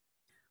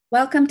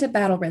Welcome to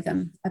Battle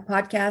Rhythm, a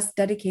podcast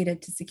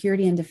dedicated to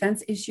security and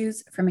defense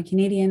issues from a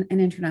Canadian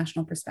and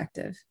international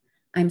perspective.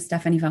 I'm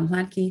Stephanie Van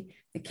Hlatke,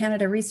 the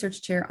Canada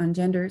Research Chair on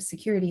Gender,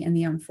 Security and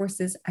the Armed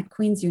Forces at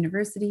Queen's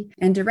University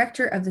and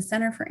Director of the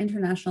Centre for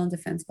International and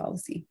Defense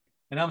Policy.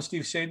 And I'm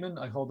Steve Saidman.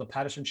 I hold the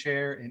Patterson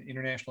Chair in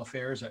International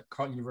Affairs at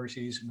Carleton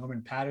University's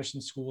Norman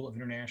Patterson School of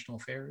International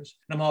Affairs.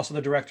 And I'm also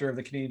the Director of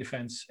the Canadian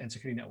Defense and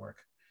Security Network.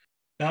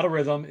 Battle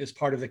Rhythm is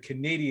part of the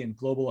Canadian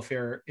Global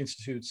Affairs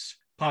Institute's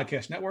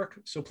podcast network,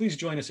 so please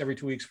join us every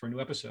 2 weeks for a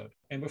new episode.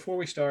 And before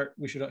we start,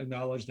 we should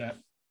acknowledge that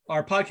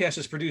our podcast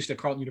is produced at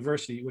Carleton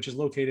University, which is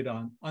located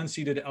on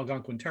unceded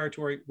Algonquin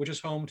territory, which is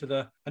home to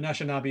the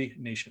Anishinaabe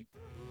Nation.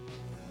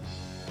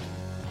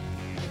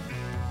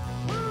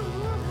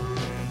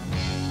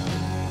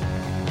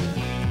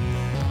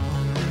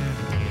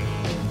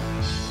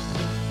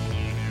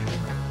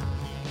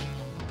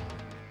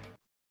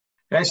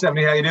 Hey,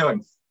 Stephanie, how you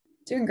doing?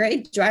 Doing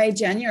great. Dry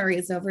January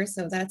is over,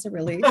 so that's a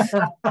relief.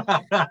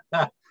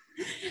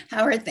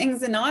 How are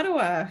things in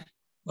Ottawa?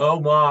 Oh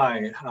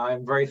my,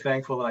 I'm very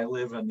thankful that I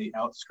live in the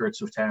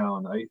outskirts of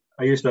town.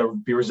 I used to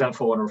be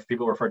resentful when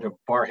people referred to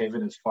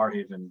Barhaven as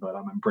Farhaven, but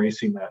I'm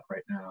embracing that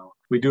right now.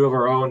 We do have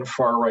our own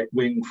far right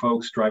wing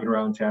folks driving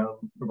around town,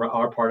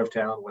 our part of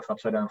town, with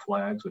upside down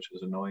flags, which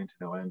is annoying to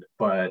no end.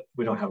 But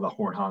we don't have the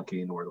horn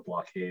honking or the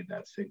blockade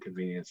that's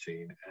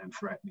inconveniencing and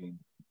threatening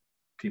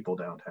people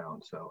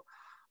downtown. So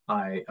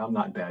I'm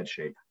not in bad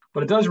shape.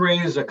 But it does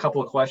raise a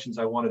couple of questions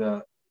I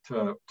wanted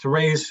to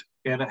raise.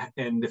 And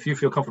if you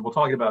feel comfortable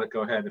talking about it,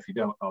 go ahead. If you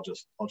don't, I'll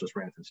just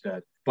rant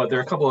instead. But there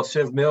are a couple of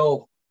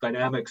Civ-Mil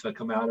dynamics that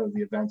come out of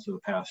the events of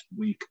the past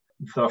week.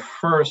 The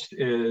first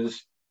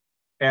is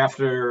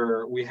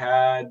after we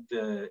had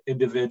the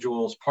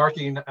individuals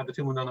parking at the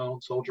Tomb of an Unknown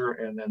Soldier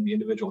and then the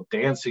individual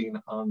dancing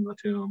on the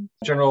tomb,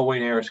 General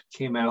Wayne Ayers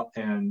came out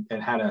and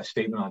had a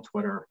statement on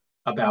Twitter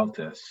about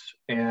this.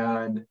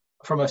 And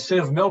from a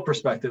Civ-Mil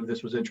perspective,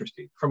 this was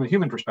interesting. From a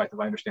human perspective,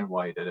 I understand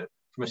why he did it.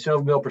 From a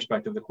Civ-Mil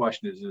perspective, the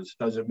question is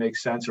does it make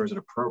sense or is it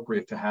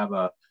appropriate to have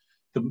the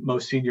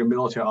most senior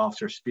military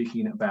officer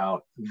speaking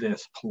about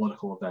this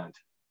political event?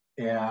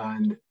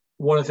 And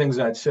one of the things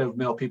that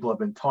Civ-Mil people have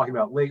been talking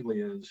about lately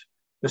is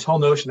this whole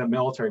notion that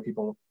military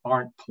people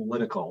aren't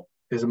political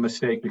is a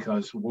mistake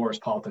because war is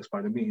politics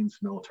by the means.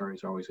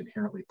 Militaries are always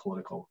inherently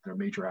political. They're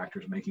major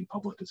actors making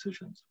public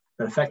decisions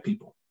that affect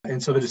people.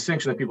 And so the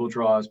distinction that people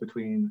draw is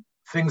between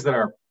things that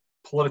are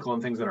political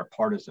and things that are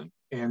partisan.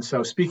 And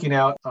so speaking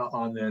out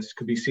on this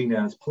could be seen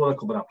as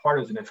political but not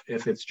partisan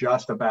if it's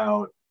just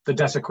about the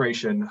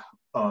desecration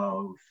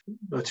of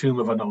the Tomb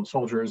of Unknown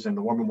Soldiers and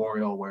the War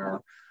Memorial, where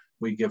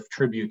we give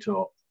tribute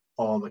to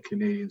all the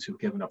Canadians who've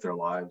given up their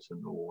lives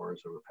in the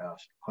wars over the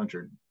past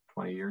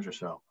 120 years or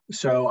so.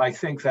 So I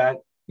think that,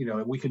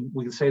 we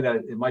can say that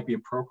it might be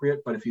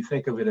appropriate, but if you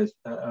think of it as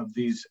of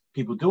these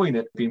people doing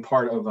it being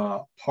part of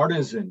a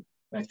partisan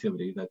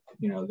activity, that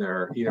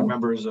they're either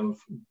members of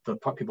the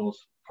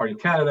People's Party of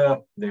Canada,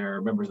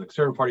 they're members of the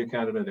Conservative Party of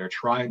Canada, they're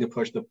trying to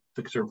push the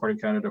Conservative Party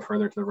of Canada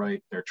further to the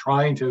right, they're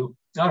trying to,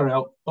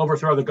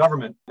 overthrow the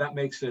government. That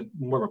makes it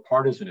more of a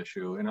partisan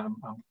issue. And I'm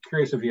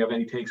curious if you have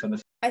any takes on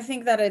this. I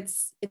think that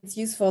it's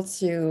useful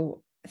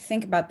to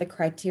think about the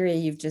criteria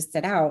you've just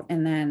set out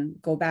and then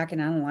go back and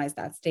analyze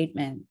that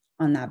statement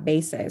on that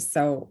basis.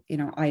 So,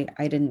 I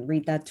didn't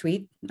read that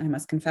tweet, I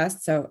must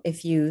confess. So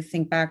if you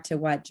think back to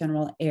what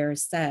General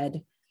Ayers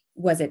said,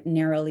 was it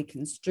narrowly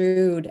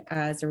construed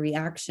as a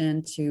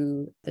reaction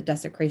to the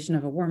desecration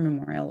of a war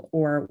memorial,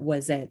 or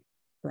was it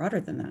broader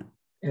than that?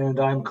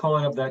 And I'm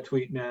calling up that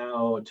tweet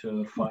now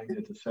to find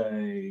it to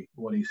say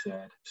what he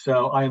said.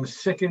 So I am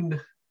sickened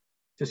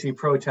to see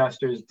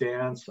protesters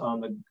dance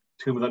on the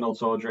Tomb of the Unknown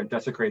Soldier and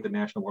desecrate the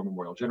National War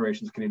Memorial.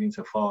 Generations of Canadians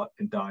have fought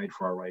and died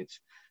for our rights,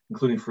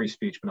 including free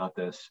speech, but not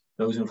this.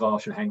 Those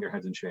involved should hang their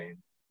heads in shame.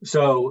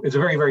 So it's a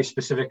very, very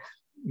specific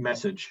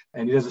message,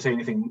 and he doesn't say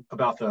anything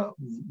about the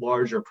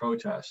larger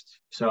protests.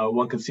 So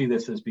one can see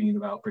this as being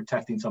about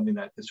protecting something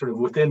that is sort of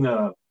within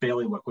the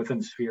bailiwick, within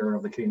the sphere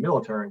of the Canadian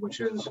military, which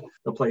is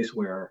the place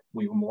where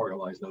we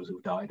memorialize those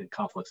who've died in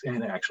conflicts,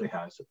 and it actually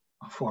has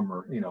a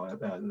former,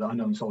 the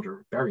unknown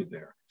soldier buried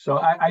there. So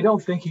I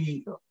don't think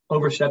he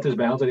overstepped his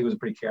bounds. I think it was a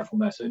pretty careful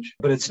message,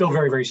 but it's still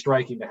very, very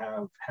striking to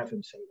have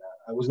him say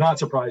that. I was not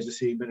surprised to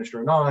see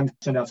Minister Anand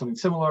send out something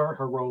similar.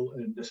 Her role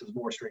in this is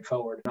more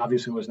straightforward. And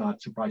obviously, it was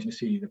not surprising to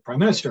see the Prime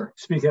Minister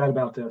speak out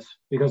about this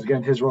because,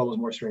 again, his role is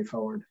more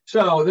straightforward.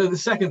 So the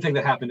second thing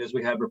that happened is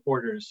we had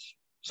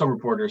some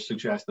reporters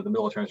suggest that the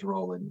military's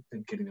role in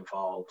getting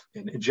involved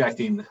in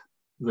ejecting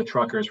the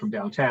truckers from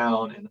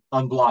downtown and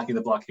unblocking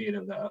the blockade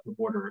of the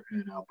border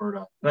in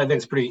Alberta. And I think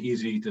it's pretty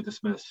easy to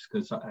dismiss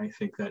because I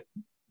think that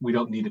we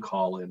don't need to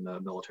call in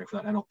the military for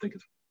that. I don't think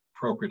it's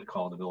appropriate to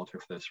call in the military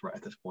for this right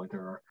at this point.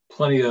 There are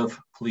plenty of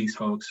police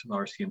folks,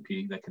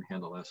 RCMP, that can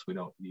handle this. We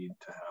don't need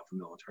to have the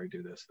military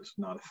do this. This is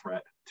not a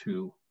threat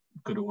to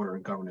good order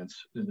and governance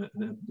in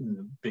the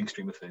big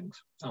stream of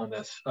things on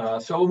this.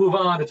 So we'll move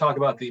on to talk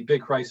about the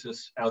big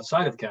crisis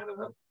outside of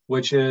Canada,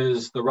 which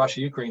is the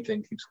Russia-Ukraine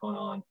thing keeps going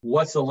on.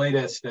 What's the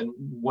latest, and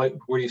where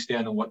do you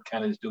stand on what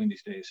Canada is doing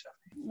these days,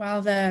 Stephanie? Well,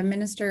 the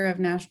Minister of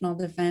National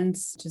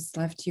Defense just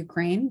left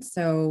Ukraine,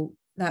 so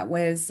that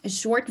was a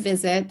short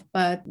visit,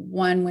 but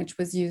one which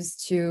was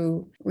used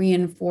to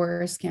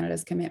reinforce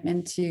Canada's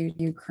commitment to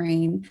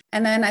Ukraine.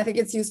 And then I think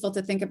it's useful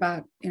to think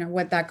about,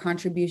 what that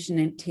contribution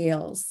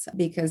entails,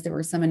 because there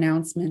were some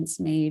announcements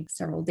made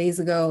several days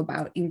ago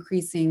about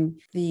increasing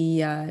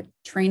the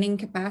training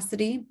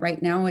capacity.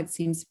 Right now, it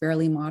seems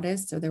fairly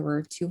modest. So there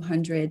were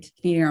 200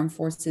 Canadian Armed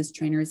Forces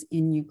trainers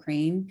in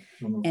Ukraine,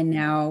 and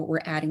now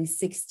we're adding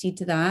 60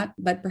 to that.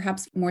 But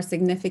perhaps more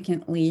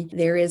significantly,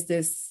 there is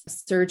this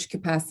surge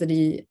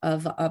capacity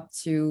of up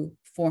to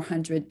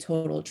 400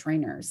 total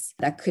trainers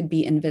that could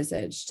be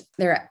envisaged.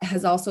 There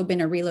has also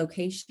been a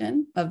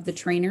relocation of the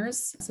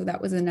trainers. So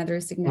that was another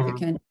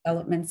significant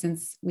development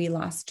since we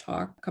last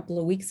talked a couple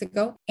of weeks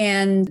ago.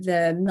 And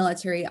the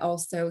military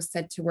also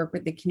set to work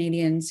with the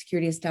Canadian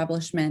security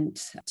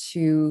establishment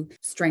to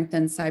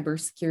strengthen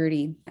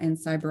cybersecurity and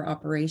cyber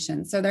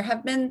operations. So there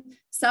have been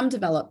some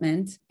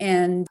development.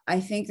 And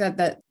I think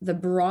that the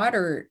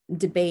broader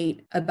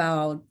debate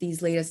about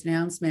these latest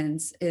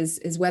announcements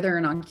is whether or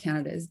not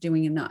Canada is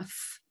doing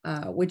enough.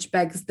 Which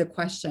begs the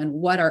question,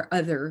 what are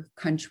other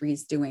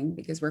countries doing?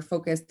 Because we're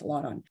focused a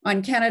lot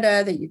on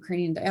Canada, the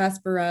Ukrainian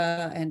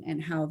diaspora,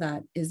 and how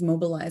that is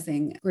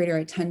mobilizing greater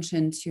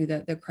attention to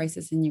the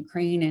crisis in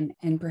Ukraine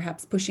and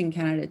perhaps pushing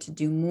Canada to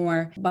do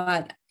more.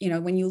 But,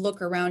 when you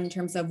look around in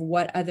terms of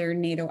what other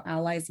NATO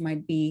allies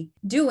might be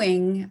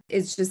doing,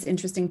 it's just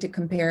interesting to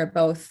compare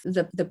both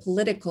the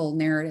political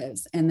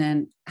narratives and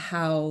then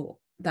how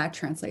that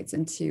translates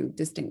into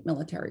distinct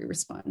military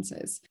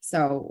responses.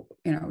 So,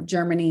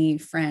 Germany,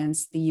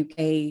 France, the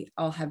UK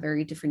all have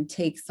very different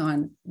takes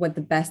on what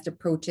the best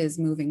approach is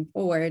moving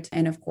forward.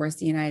 And of course,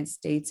 the United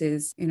States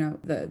is,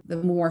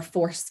 the more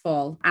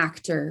forceful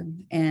actor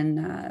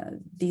in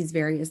these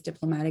various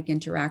diplomatic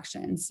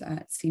interactions,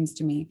 it seems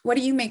to me. What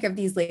do you make of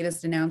these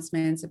latest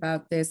announcements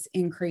about this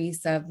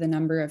increase of the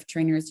number of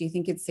trainers? Do you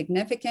think it's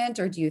significant,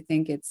 or do you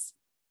think it's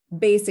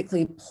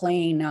basically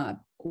playing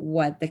up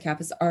what the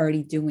CAF is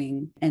already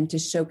doing and to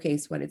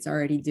showcase what it's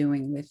already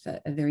doing with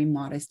a very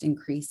modest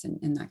increase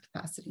in that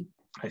capacity?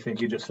 I think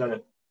you just said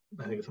it.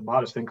 I think it's a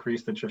modest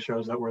increase that just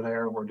shows that we're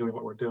there and we're doing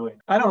what we're doing.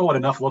 I don't know what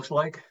enough looks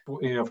like.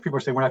 If people are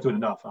saying we're not doing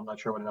enough, I'm not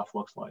sure what enough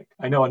looks like.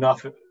 I know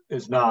enough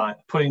is not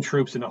putting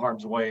troops into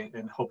harm's way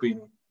and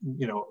hoping,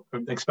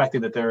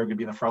 expecting that they're going to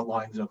be in the front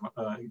lines of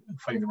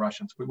fighting the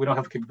Russians. We don't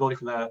have the capability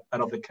for that. I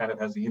don't think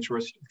Canada has the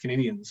interest.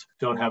 Canadians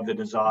don't have the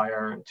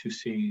desire to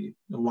see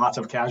lots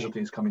of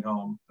casualties coming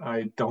home.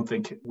 I don't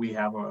think we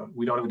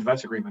don't have a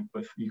defense agreement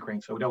with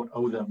Ukraine, so we don't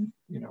owe them,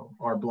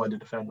 our blood to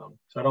defend them.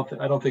 So I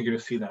don't think you're going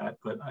to see that.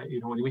 But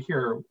when we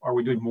hear, are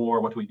we doing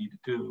more? What do we need to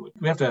do?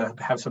 We have to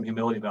have some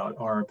humility about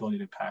our ability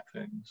to impact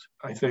things.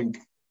 I think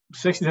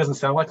 60 doesn't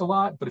sound like a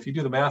lot, but if you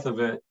do the math of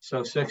it,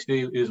 so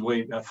 60 is a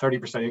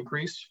 30%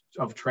 increase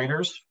of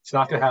trainers. It's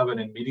not going to have an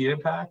immediate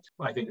impact.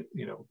 I think,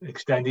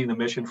 extending the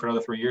mission for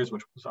another 3 years,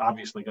 which was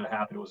obviously going to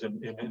happen, it was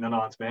in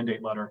Anand's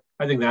mandate letter.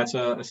 I think that's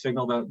a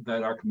signal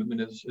that our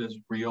commitment is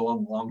real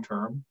and long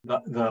term.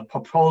 The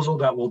proposal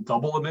that will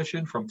double the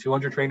mission from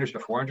 200 trainers to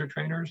 400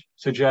 trainers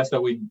suggests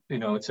that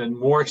it's a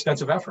more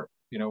extensive effort.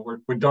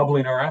 We're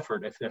doubling our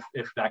effort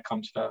if that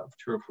comes to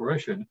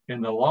fruition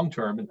in the long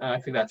term. And I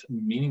think that's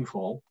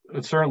meaningful.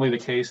 It's certainly the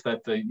case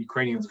that the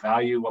Ukrainians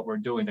value what we're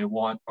doing. They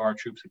want our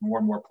troops in more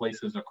and more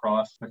places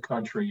across the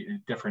country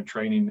in different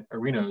training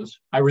arenas.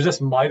 I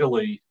resist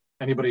mightily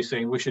anybody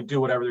saying we should do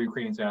whatever the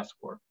Ukrainians ask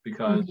for,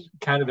 because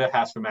Canada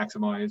has to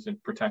maximize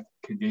and protect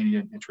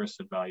Canadian interests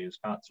and values,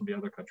 not some of the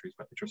other countries'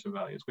 interests and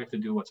values. We have to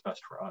do what's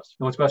best for us.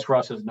 And what's best for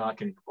us is not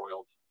getting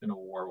embroiled in a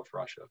war with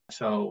Russia.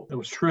 So it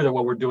was true that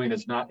what we're doing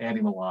is not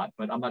adding a lot,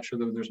 but I'm not sure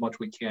that there's much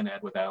we can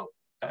add without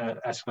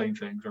escalating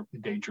things or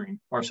endangering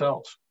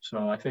ourselves.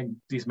 So I think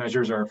these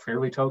measures are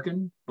fairly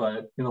token,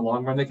 but in the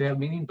long run they can have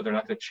meaning, but they're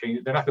not going to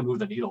change. They're not going to move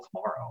the needle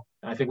tomorrow.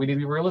 And I think we need to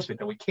be realistic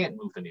that we can't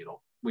move the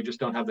needle. We just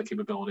don't have the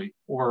capability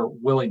or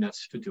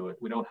willingness to do it.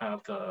 We don't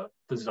have the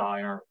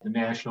desire, the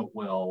national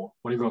will,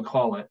 whatever you want to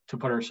call it, to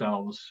put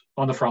ourselves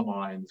on the front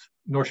lines,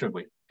 nor should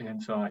we.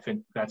 And so I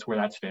think that's where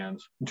that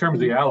stands. In terms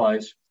of the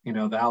allies,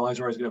 the allies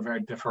are always going to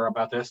very differ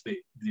about this.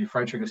 The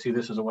French are going to see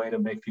this as a way to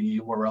make the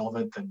EU more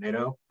relevant than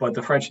NATO. But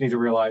the French need to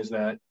realize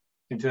that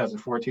in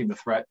 2014, the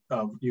threat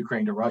of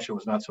Ukraine to Russia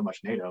was not so much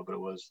NATO, but it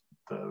was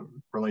the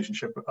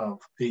relationship of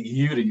the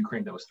EU to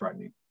Ukraine that was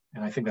threatening.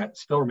 And I think that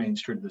still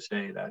remains true to this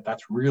day, that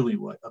that's really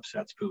what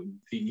upsets Putin.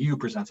 The EU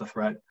presents a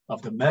threat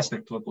of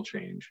domestic political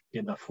change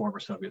in the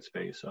former Soviet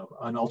space, of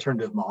an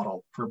alternative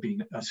model for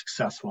being a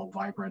successful,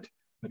 vibrant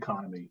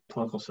economy,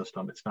 political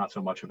system. It's not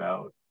so much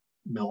about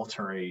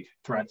military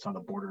threats on the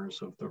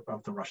borders of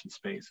the Russian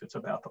space. It's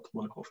about the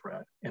political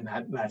threat, and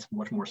that's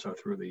much more so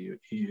through the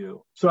EU.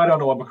 So I don't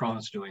know what Macron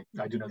is doing.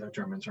 I do know that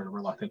Germans are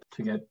reluctant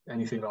to get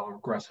anything at all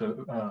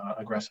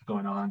aggressive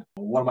going on.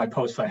 One of my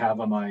posts I have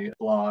on my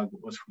blog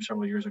was from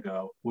several years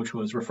ago, which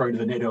was referring to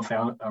the NATO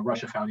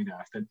Russia Founding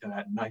Act. That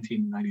in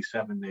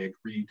 1997 they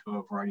agreed to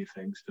a variety of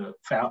things to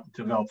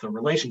develop the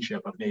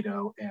relationship of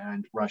NATO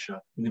and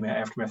Russia in the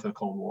aftermath of the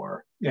Cold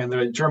War. And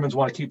the Germans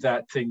want to keep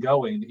that thing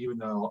going, even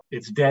though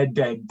it's dead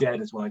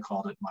is what I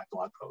called it in my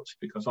blog post,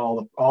 because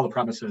all the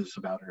premises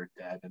about it are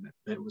dead, and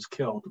it was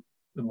killed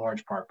in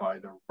large part by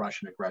the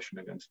Russian aggression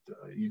against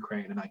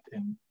Ukraine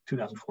in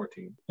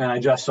 2014. And I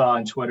just saw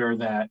on Twitter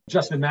that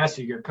Justin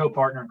Massey, your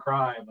co-partner in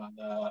crime on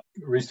the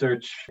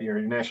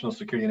your National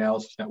Security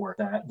Analysis Network,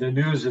 that the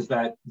news is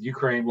that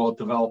Ukraine will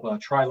develop a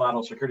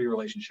trilateral security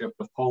relationship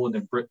with Poland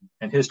and Britain.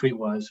 And his tweet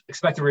was,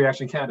 "Expected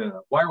reaction Canada.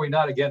 Why are we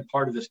not again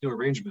part of this new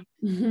arrangement?"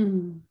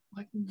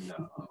 Like,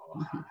 no,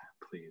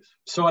 please.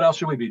 So what else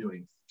should we be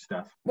doing,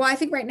 Steph? Well, I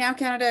think right now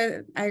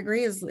Canada, I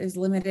agree, is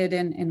limited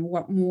in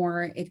what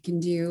more it can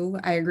do.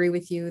 I agree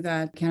with you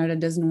that Canada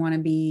doesn't want to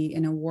be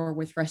in a war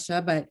with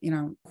Russia, but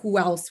who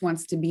else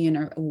wants to be in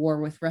a war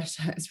with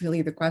Russia is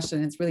really the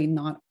question. It's really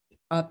not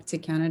up to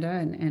Canada,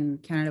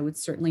 and Canada would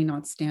certainly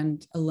not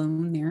stand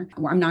alone there.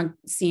 I'm not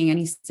seeing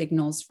any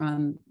signals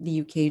from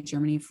the UK,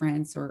 Germany,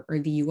 France, or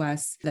the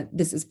US that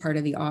this is part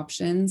of the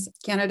options.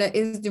 Canada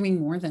is doing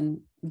more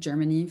than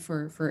Germany,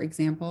 for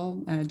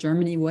example.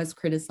 Germany was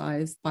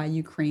criticized by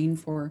Ukraine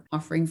for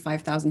offering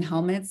 5,000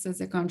 helmets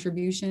as a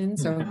contribution.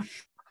 So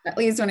at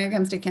least when it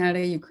comes to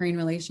Canada-Ukraine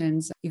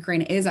relations,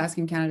 Ukraine is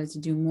asking Canada to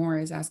do more,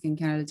 is asking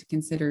Canada to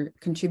consider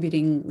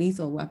contributing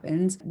lethal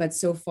weapons. But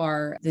so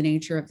far, the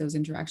nature of those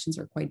interactions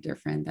are quite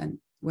different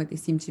than what they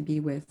seem to be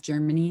with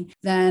Germany.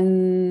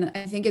 Then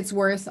I think it's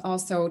worth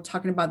also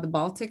talking about the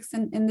Baltics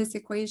in this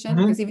equation,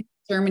 because even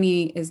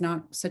Germany is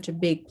not such a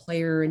big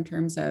player in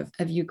terms of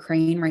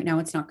Ukraine right now.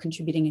 It's not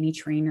contributing any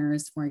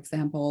trainers, for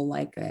example,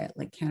 like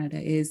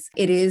Canada is.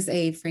 It is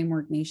a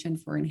framework nation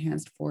for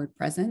enhanced forward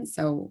presence.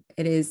 So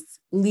it is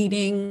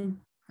leading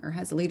or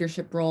has a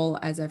leadership role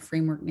as a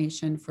framework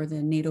nation for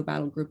the NATO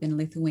battle group in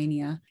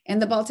Lithuania.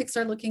 And the Baltics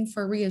are looking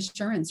for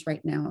reassurance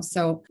right now.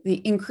 So the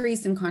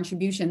increase in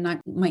contribution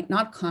might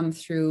not come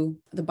through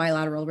the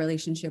bilateral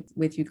relationship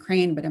with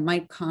Ukraine, but it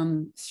might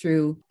come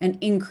through an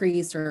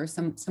increase or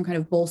some kind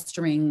of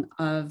bolstering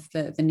of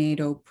the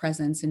NATO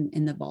presence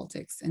in the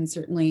Baltics. And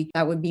certainly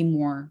that would be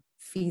more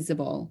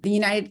feasible. The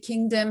United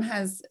Kingdom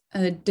has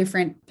a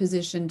different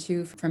position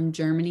too from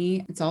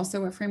Germany. It's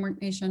also a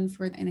framework nation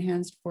for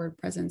enhanced forward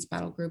presence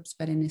battle groups,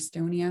 but in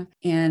Estonia.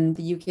 And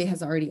the UK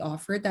has already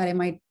offered that it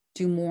might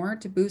do more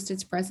to boost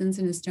its presence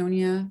in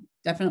Estonia,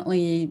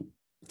 definitely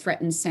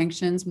threatens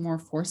sanctions more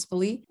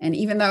forcefully. And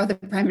even though the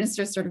prime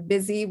minister is sort of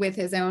busy with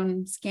his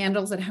own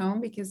scandals at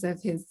home because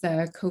of his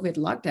COVID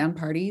lockdown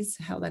parties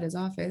held at his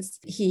office,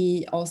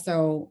 he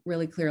also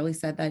really clearly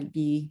said that it'd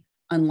be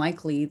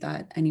unlikely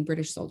that any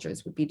British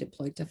soldiers would be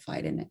deployed to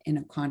fight in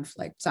a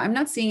conflict. So I'm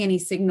not seeing any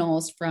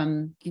signals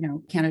from,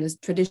 Canada's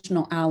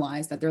traditional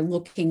allies that they're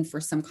looking for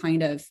some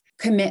kind of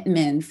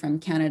commitment from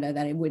Canada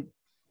that it would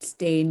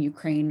stay in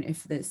Ukraine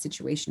if the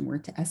situation were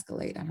to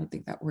escalate. I don't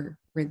think that we're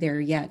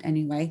there yet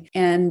anyway.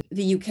 And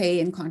the UK,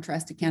 in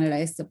contrast to Canada,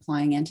 is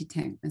supplying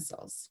anti-tank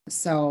missiles.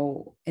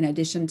 So in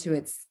addition to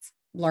its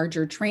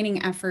larger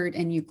training effort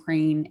in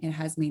Ukraine, it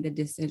has made a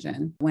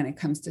decision when it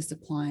comes to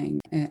supplying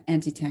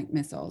anti-tank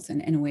missiles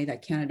in a way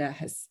that Canada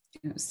has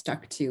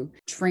stuck to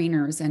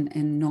trainers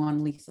and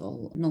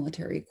non-lethal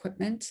military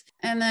equipment.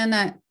 And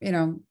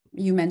then,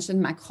 you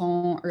mentioned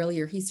Macron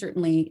earlier. He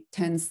certainly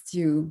tends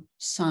to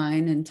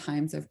shine in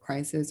times of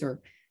crisis or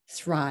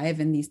thrive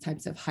in these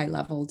types of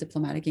high-level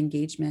diplomatic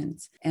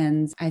engagements.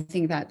 And I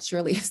think that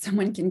surely if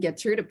someone can get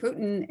through to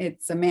Putin,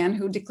 it's a man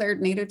who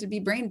declared NATO to be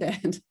brain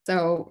dead.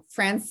 So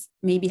France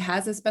maybe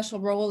has a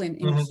special role in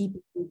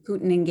keeping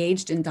Putin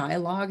engaged in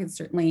dialogue, and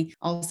certainly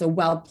also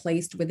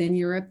well-placed within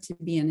Europe to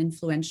be an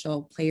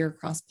influential player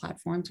across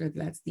platforms, whether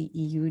that's the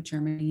EU,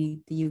 Germany,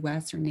 the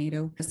US, or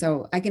NATO.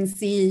 So I can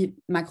see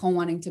Macron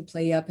wanting to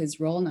play up his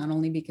role, not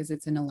only because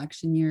it's an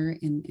election year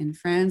in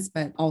France,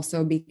 but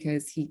also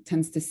because he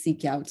tends to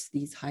seek out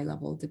these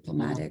high-level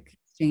diplomatic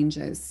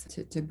exchanges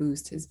to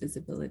boost his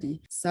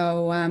visibility.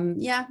 So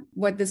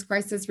what this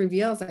crisis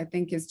reveals, I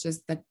think, is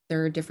just that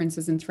there are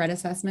differences in threat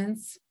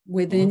assessments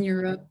within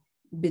Europe,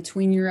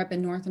 between Europe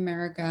and North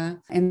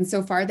America. And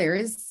so far there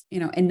is,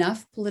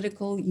 enough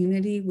political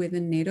unity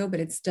within NATO, but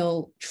it's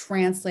still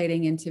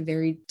translating into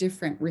very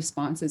different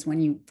responses when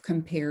you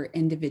compare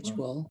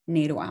individual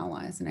NATO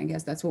allies. And I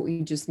guess that's what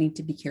we just need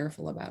to be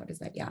careful about, is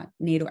that,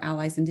 NATO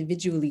allies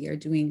individually are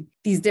doing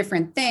these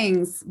different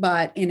things,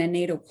 but in a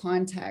NATO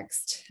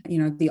context,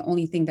 the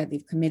only thing that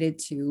they've committed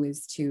to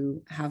is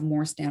to have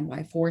more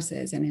standby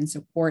forces and in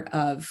support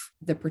of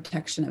the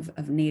protection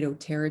of NATO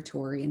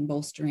territory and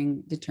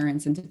bolstering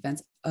deterrence and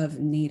defense of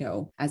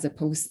NATO, as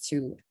opposed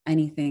to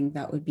anything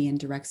that would be in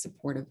direct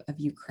support of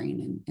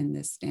Ukraine in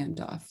this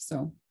standoff.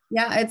 So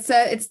Yeah,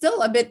 it's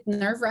still a bit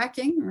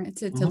nerve-wracking, right,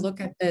 to Mhm.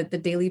 look at the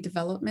daily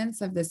developments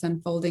of this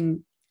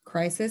unfolding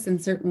crisis. And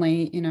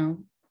certainly,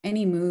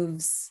 any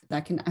moves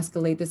that can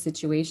escalate the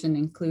situation,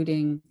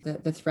 including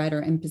the threat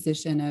or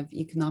imposition of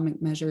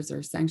economic measures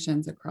or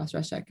sanctions across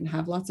Russia, can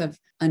have lots of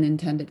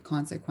unintended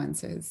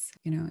consequences,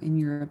 in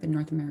Europe and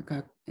North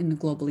America, in the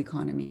global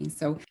economy.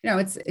 So,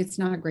 it's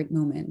not a great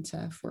moment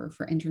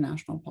for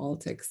international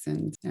politics,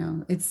 and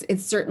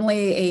it's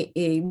certainly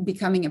a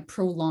becoming a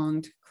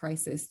prolonged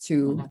crisis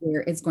to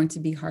where it's going to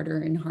be harder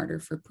and harder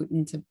for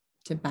Putin to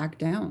back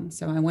down.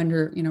 So I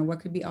wonder,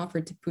 what could be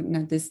offered to Putin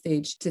at this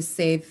stage to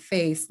save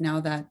face now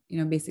that,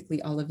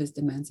 basically all of his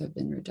demands have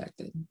been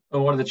rejected.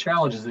 Well, one of the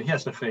challenges that he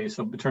has to face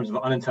in terms of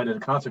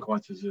unintended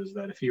consequences is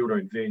that if he were to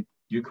invade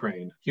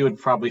Ukraine, he would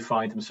probably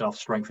find himself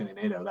strengthening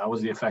NATO. That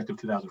was the effect of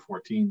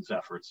 2014's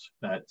efforts.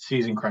 That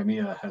seizing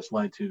Crimea has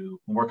led to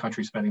more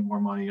countries spending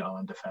more money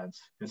on defense.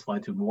 It's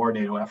led to more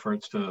NATO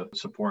efforts to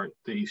support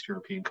the East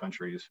European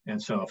countries.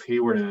 And so if he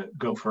were to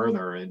go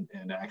further and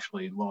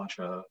actually launch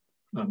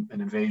an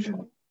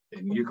invasion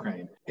in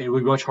Ukraine, it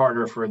would be much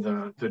harder for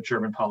the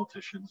German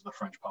politicians, the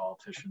French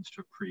politicians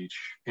to preach,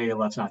 hey,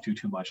 let's not do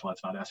too much,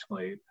 let's not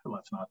escalate,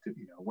 let's not do,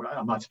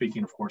 I'm not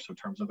speaking, of course, in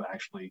terms of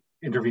actually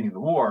intervening in the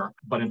war,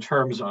 but in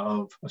terms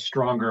of a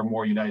stronger,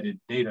 more united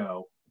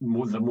NATO,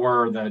 the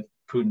more that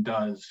Putin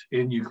does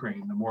in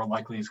Ukraine, the more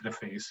likely he's going to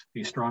face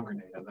a stronger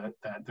NATO.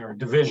 That there are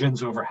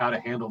divisions over how to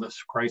handle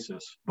this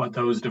crisis, but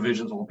those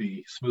divisions will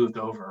be smoothed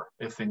over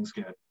if things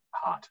get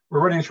hot.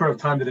 We're running short of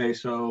time today,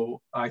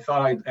 so I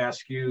thought I'd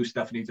ask you,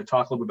 Stephanie, to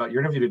talk a little bit about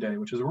your interview today,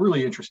 which is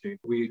really interesting.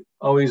 We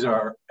always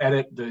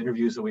edit the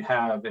interviews that we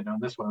have, and on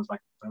this one, I was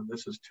like, oh,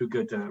 this is too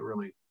good to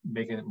really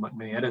make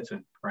many edits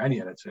in, or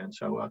any edits in.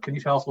 So can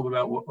you tell us a little bit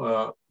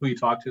about who you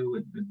talked to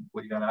and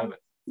what you got out of it?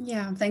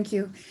 Yeah, thank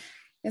you.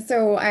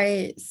 So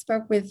I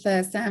spoke with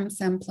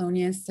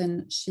Samplonius,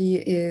 and she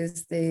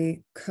is the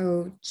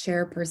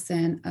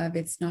co-chairperson of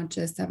It's Not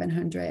Just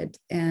 700.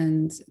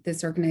 And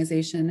this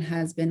organization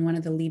has been one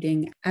of the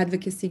leading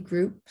advocacy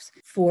groups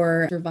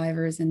for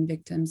survivors and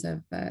victims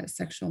of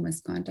sexual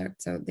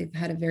misconduct. So they've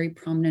had a very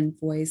prominent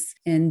voice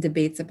in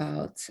debates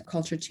about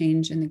culture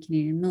change in the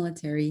Canadian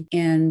military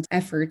and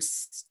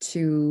efforts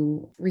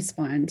to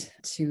respond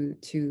to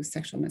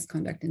sexual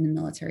misconduct in the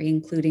military,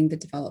 including the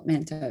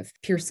development of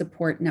peer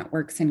support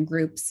networks and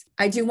groups.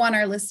 I do want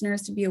our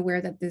listeners to be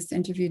aware that this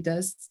interview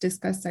does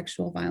discuss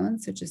sexual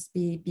violence, so just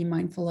be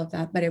mindful of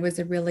that. But it was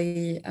a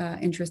really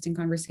interesting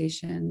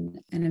conversation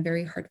and a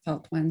very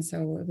heartfelt one.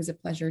 So it was a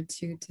pleasure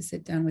to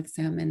sit down with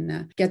Sam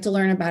and get to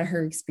learn about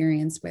her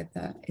experience with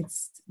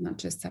It's Not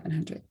Just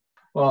 700.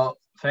 Well,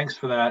 thanks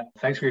for that.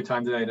 Thanks for your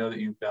time today. I know that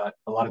you've got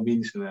a lot of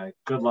meetings today.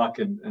 Good luck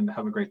and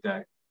have a great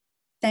day.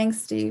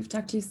 Thanks, Steve.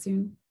 Talk to you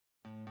soon.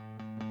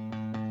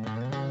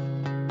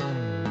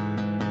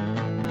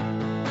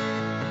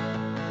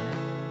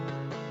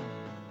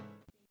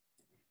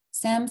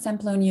 Sam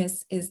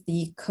Samplonius is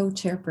the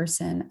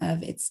co-chairperson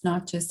of It's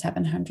Not Just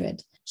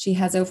 700. She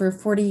has over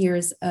 40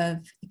 years of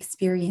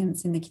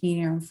experience in the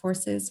Canadian Armed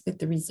Forces with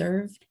the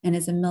Reserve and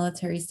is a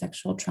military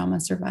sexual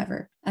trauma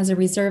survivor. As a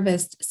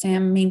reservist,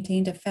 Sam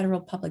maintained a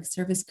federal public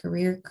service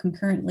career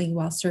concurrently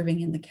while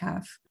serving in the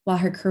CAF. While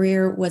her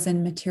career was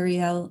in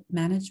materiel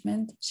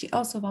management, she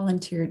also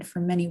volunteered for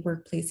many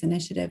workplace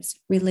initiatives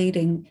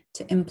relating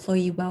to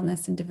employee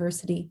wellness and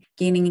diversity,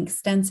 gaining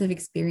extensive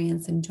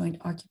experience in joint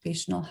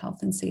occupational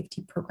health and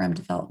safety program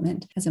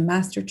development as a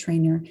master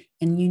trainer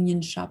and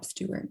union shop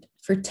steward.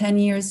 For 10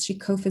 years, she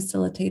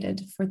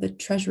co-facilitated for the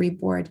Treasury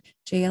Board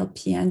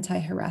JLP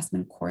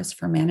anti-harassment course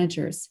for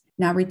managers.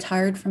 Now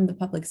retired from the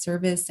public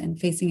service and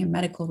facing a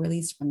medical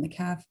release from the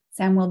CAF,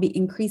 Sam will be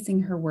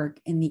increasing her work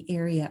in the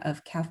area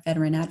of CAF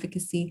veteran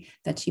advocacy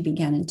that she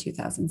began in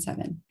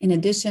 2007. In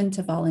addition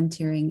to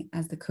volunteering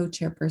as the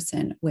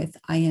co-chairperson with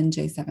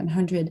INJ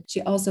 700, she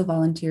also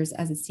volunteers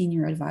as a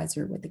senior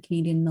advisor with the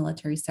Canadian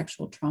Military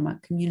Sexual Trauma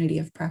Community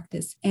of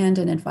Practice and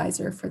an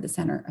advisor for the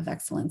Center of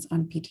Excellence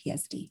on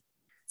PTSD.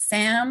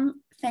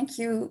 Sam, thank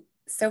you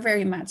so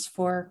very much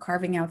for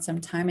carving out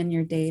some time in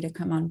your day to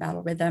come on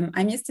Battle Rhythm.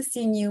 I'm used to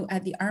seeing you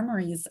at the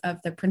armories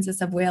of the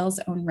Princess of Wales'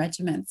 own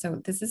regiment.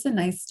 So this is a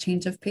nice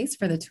change of pace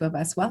for the two of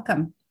us.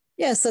 Welcome.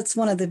 Yes, that's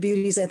one of the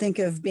beauties, I think,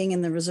 of being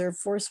in the reserve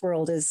force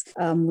world is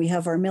we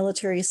have our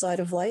military side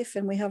of life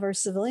and we have our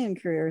civilian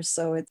careers.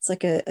 So it's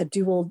like a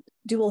dual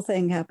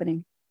thing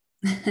happening.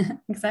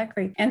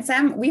 Exactly. And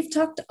Sam, we've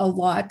talked a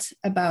lot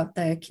about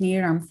the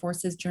Canadian Armed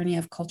Forces journey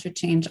of culture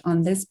change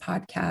on this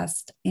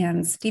podcast.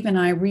 And Steve and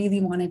I really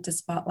wanted to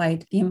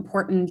spotlight the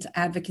important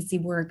advocacy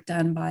work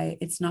done by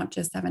It's Not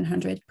Just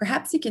 700.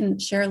 Perhaps you can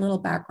share a little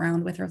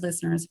background with our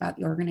listeners about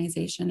the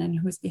organization and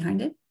who's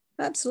behind it.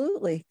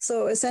 Absolutely.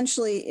 So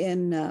essentially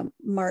in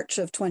March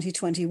of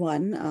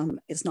 2021,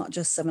 it's not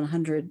just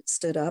 700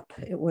 stood up.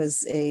 We're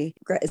a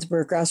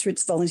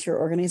grassroots volunteer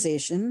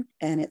organization,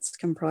 and it's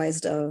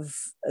comprised of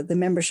the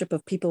membership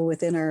of people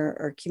within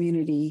our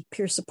community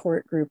peer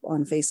support group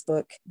on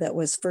Facebook that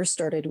was first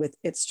started with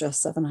It's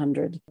Just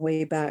 700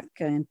 way back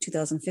in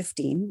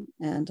 2015.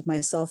 And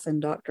myself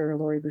and Dr.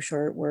 Laurie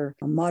Bouchard were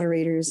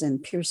moderators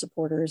and peer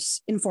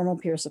supporters, informal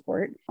peer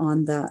support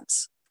on that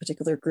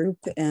particular group.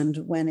 And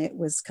when it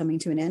was coming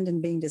to an end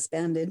and being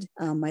disbanded,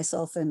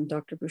 myself and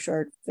Dr.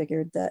 Bouchard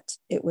figured that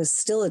it was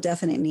still a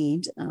definite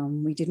need.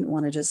 We didn't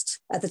want to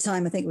at the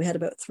time, I think we had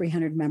about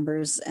 300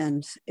 members,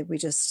 and we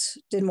just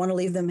didn't want to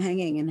leave them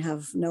hanging and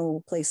have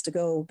no place to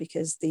go,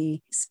 because the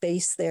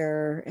space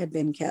there had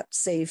been kept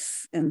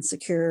safe and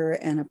secure,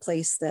 and a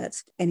place that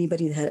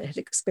anybody that had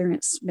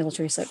experienced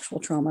military sexual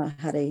trauma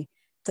had a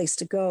place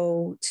to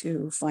go,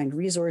 to find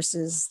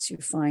resources, to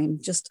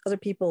find just other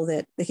people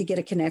that they could get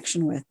a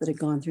connection with that had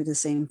gone through the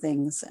same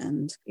things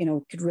and,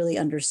 could really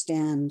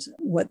understand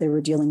what they were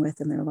dealing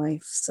with in their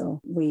life. So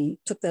we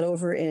took that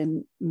over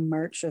in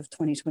March of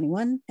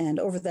 2021. And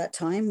over that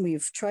time,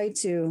 we've tried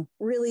to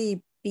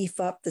really beef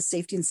up the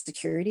safety and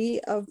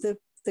security of the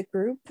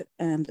group,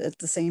 and at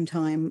the same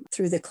time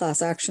through the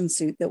class action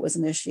suit that was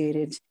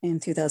initiated in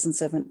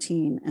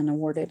 2017 and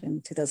awarded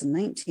in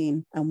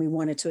 2019, we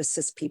wanted to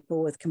assist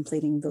people with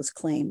completing those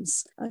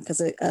claims, because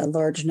a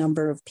large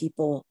number of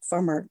people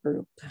from our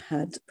group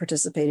had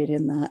participated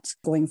in that,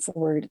 going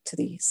forward to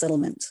the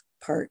settlement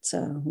part.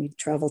 We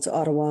traveled to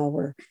Ottawa,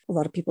 where a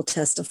lot of people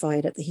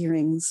testified at the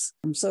hearings.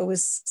 So it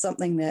was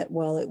something that,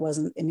 while it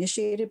wasn't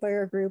initiated by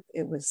our group,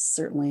 it was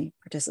certainly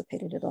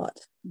participated a lot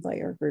by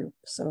our group.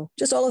 So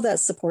just all of that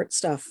support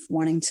stuff,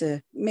 wanting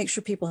to make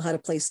sure people had a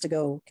place to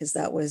go, because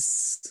that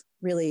was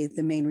really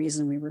the main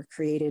reason we were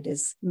created.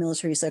 Is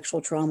military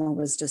sexual trauma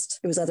was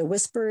it was either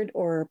whispered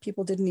or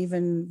people didn't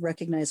even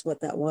recognize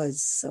what that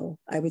was. So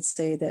I would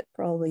say that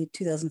probably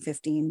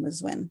 2015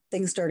 was when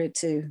things started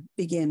to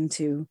begin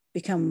to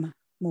become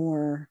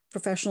more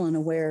professional and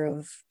aware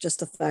of just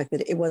the fact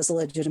that it was a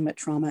legitimate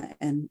trauma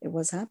and it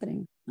was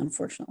happening,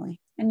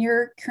 unfortunately. And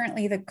you're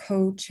currently the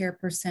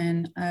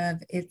co-chairperson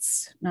of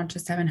It's Not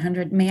Just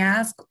 700. May I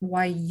ask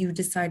why you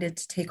decided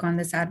to take on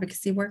this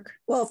advocacy work?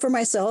 Well, for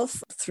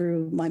myself,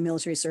 through my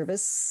military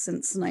service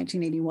since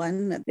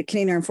 1981, the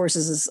Canadian Armed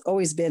Forces has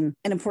always been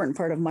an important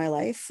part of my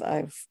life.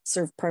 I've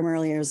served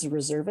primarily as a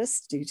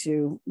reservist due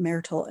to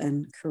marital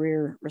and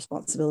career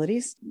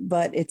responsibilities,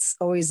 but it's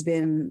always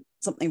been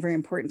something very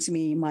important to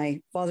me.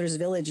 My father's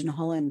village in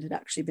Holland had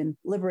actually been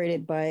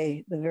liberated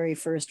by the very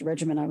first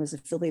regiment I was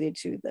affiliated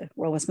to, the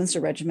Royal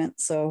Westminster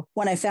Regiment. So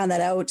when I found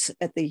that out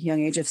at the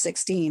young age of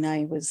 16,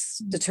 I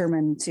was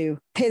determined to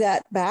pay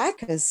that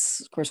back,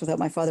 because, of course, without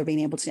my father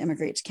being able to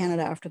immigrate to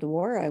Canada after the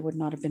war, I would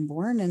not have been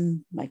born,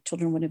 and my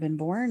children would have been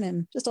born,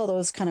 and just all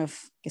those kind of,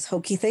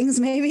 hokey things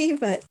maybe.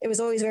 But it was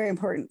always very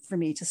important for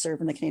me to serve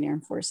in the Canadian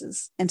Armed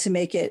Forces and to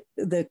make it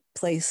the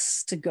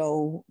place to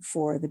go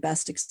for the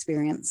best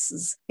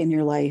experiences in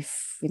your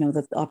life,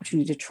 the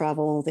opportunity to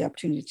travel, the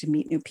opportunity to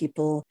meet new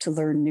people, to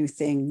learn new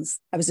things.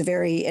 I was a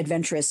very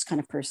adventurous kind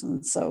of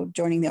person. So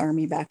joining the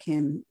Army back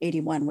in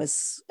 81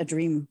 was a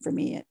dream for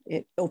me.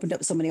 It opened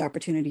up so many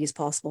opportunities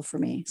possible for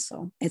me.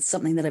 So it's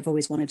something that I've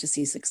always wanted to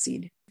see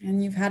succeed.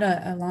 And you've had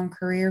a long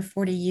career,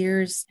 40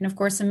 years. And of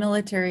course, a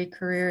military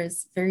career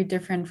is very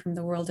different from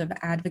the world of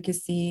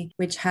advocacy,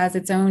 which has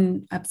its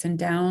own ups and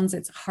downs.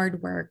 It's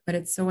hard work, but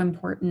it's so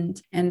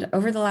important. And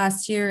over the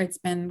last year, it's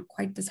been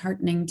quite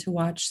disheartening to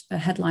watch the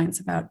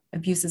headlines about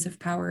abuses of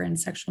power and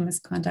sexual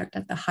misconduct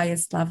at the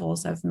highest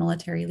levels of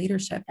military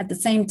leadership. At the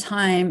same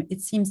time,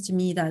 it seems to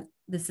me that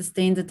the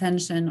sustained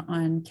attention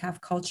on CAF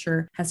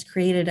culture has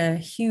created a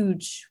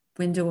huge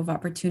window of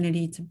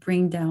opportunity to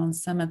bring down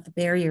some of the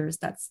barriers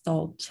that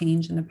stalled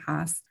change in the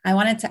past. I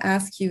wanted to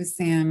ask you,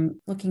 Sam,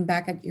 looking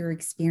back at your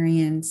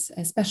experience,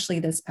 especially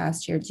this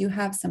past year, do you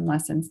have some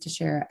lessons to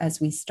share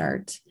as we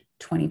start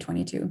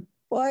 2022?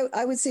 Well,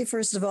 I would say,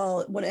 first of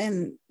all,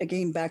 and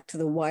again, back to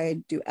the why I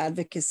do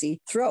advocacy.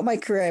 Throughout my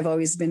career, I've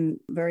always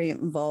been very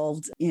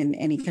involved in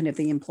any kind of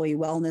the employee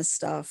wellness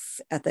stuff,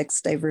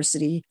 ethics,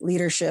 diversity,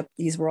 leadership.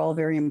 These were all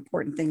very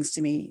important things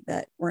to me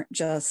that weren't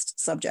just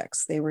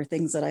subjects. They were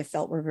things that I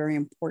felt were very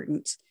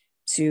important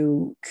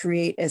to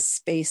create a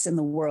space in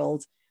the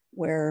world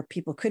where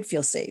people could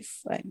feel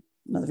safe.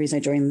 Another reason I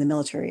joined the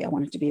military, I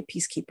wanted to be a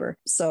peacekeeper.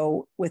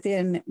 So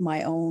within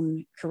my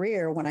own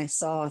career, when I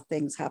saw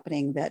things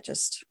happening that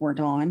just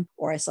weren't on,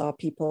 or I saw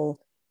people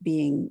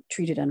being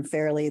treated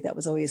unfairly, that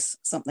was always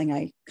something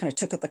I kind of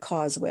took up the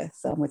cause with.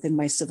 Within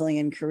my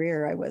civilian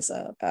career, I was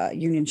a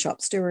union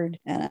shop steward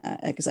and an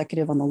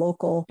executive on the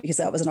local, because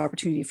that was an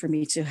opportunity for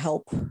me to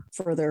help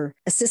further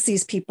assist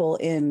these people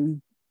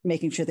in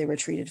making sure they were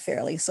treated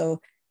fairly. So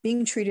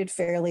being treated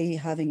fairly,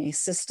 having a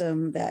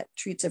system that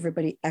treats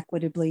everybody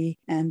equitably,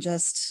 and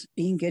just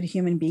being good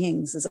human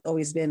beings has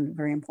always been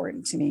very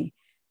important to me.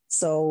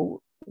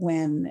 So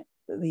when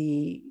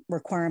the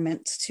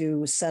requirement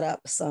to set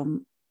up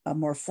a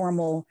more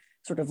formal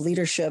sort of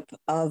leadership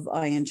of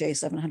INJ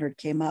 700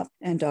 came up,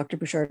 and Dr.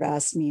 Bouchard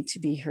asked me to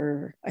be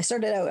her. I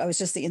started out, I was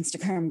just the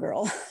Instagram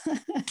girl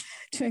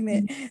doing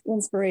the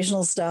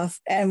inspirational stuff.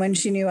 And when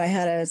she knew I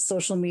had a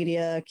social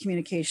media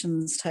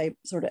communications type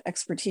sort of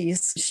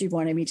expertise, she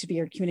wanted me to be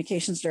her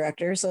communications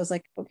director. So I was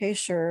like, okay,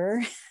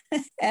 sure.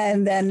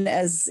 And then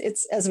as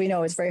we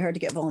know, it's very hard to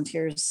get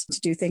volunteers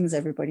to do things.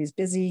 Everybody's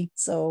busy.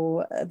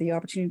 So the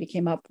opportunity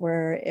came up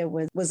where it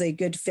was a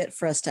good fit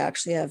for us to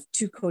actually have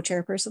two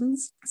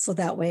co-chairpersons. So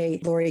that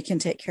way Lori can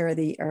take care of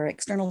our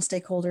external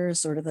stakeholders,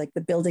 sort of like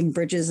the building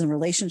bridges and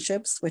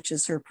relationships, which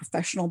is her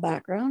professional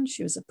background.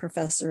 She was a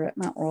professor at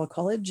Mount Royal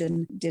College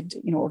and did,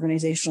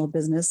 organizational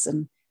business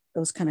and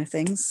those kind of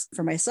things.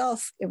 For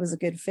myself, it was a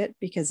good fit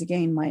because,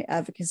 again, my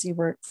advocacy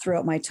work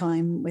throughout my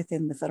time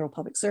within the federal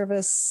public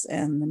service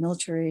and the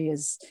military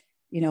is,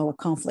 a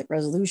conflict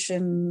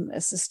resolution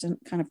assistant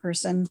kind of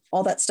person.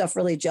 All that stuff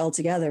really gelled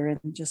together, and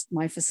just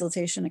my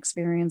facilitation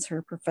experience,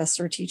 her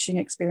professor teaching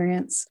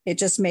experience. It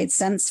just made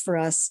sense for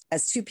us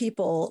as two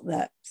people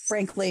that,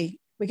 frankly,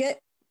 we get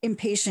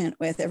impatient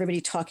with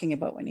everybody talking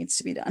about what needs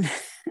to be done.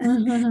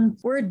 Mm-hmm.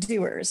 We're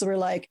doers. We're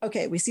like,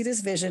 okay, we see this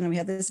vision and we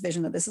have this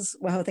vision that this is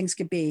how things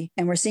could be.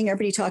 And we're seeing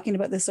everybody talking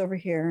about this over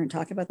here and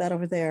talking about that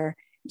over there,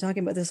 and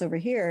talking about this over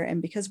here.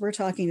 And because we're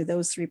talking to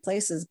those three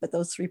places, but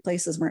those three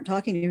places weren't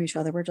talking to each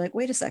other, we're like,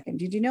 wait a second,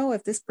 did you know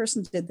if this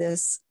person did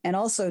this? And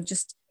also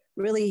just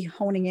really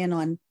honing in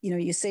on,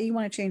 you say you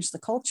want to change the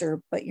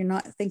culture, but you're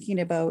not thinking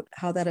about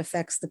how that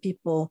affects the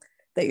people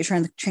that you're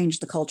trying to change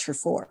the culture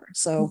for.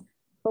 So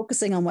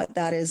focusing on what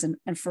that is.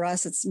 And for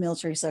us, it's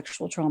military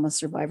sexual trauma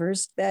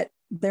survivors, that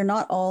they're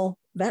not all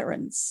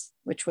veterans,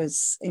 which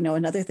was,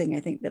 another thing I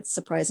think that's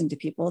surprising to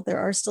people. There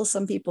are still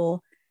some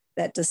people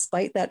that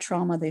despite that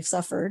trauma they've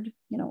suffered,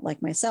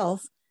 like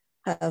myself,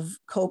 have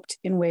coped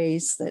in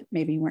ways that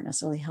maybe weren't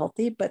necessarily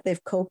healthy, but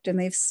they've coped and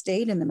they've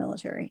stayed in the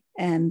military.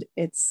 And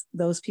it's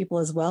those people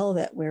as well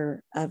that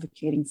we're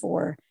advocating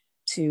for,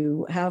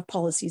 to have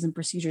policies and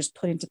procedures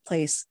put into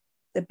place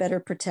that better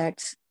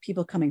protect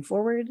people coming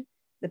forward,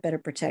 that better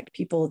protect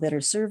people that are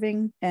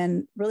serving.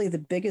 And really the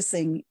biggest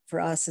thing for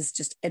us is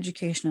just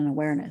education and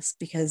awareness,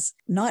 because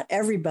not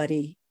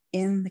everybody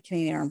in the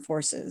Canadian Armed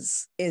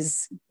Forces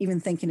is even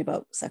thinking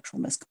about sexual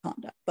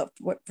misconduct. But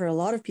what for a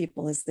lot of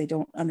people is they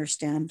don't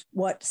understand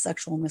what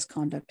sexual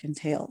misconduct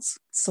entails.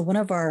 So one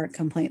of our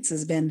complaints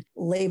has been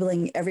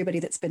labeling everybody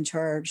that's been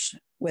charged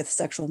with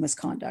sexual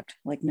misconduct,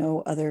 like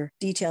no other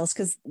details,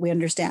 because we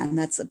understand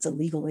it's a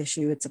legal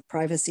issue, it's a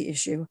privacy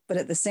issue. But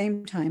at the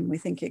same time, we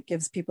think it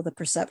gives people the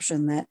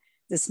perception that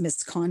this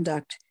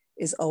misconduct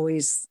is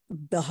always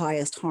the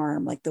highest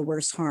harm, like the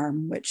worst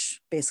harm,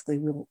 which basically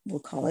we'll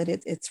call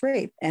it's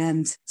rape.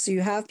 And so you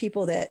have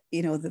people that,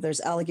 that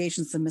there's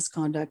allegations of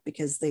misconduct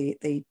because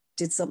they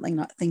did something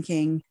not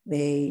thinking,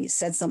 they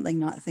said something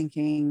not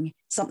thinking,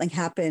 something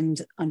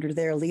happened under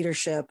their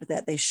leadership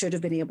that they should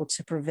have been able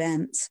to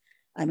prevent.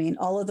 I mean,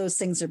 all of those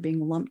things are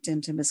being lumped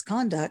into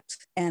misconduct.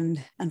 And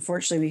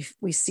unfortunately,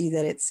 we see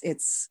that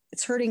it's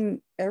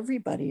hurting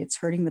everybody. It's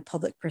hurting the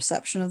public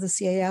perception of the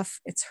CAF.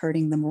 It's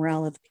hurting the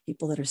morale of the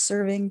people that are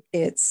serving.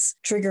 It's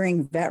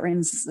triggering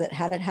veterans that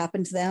had it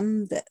happen to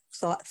them, that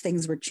thought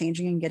things were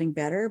changing and getting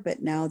better.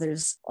 But now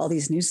there's all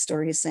these news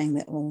stories saying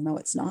that, well, no,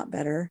 it's not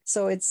better.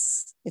 So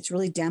it's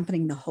really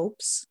dampening the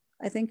hopes,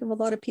 I think, of a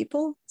lot of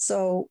people.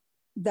 So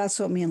that's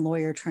what me and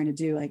Lawyer are trying to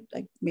do. I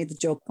made the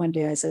joke one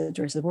day. I said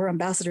to her, we're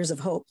ambassadors of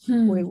hope.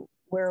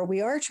 Where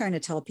we are trying to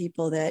tell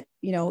people that,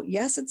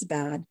 yes, it's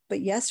bad, but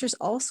yes, there's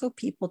also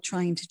people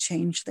trying to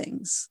change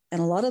things.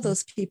 And a lot of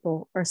those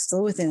people are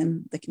still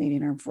within the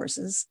Canadian Armed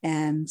Forces.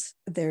 And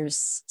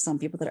there's some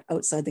people that are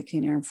outside the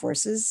Canadian Armed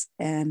Forces.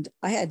 And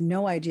I had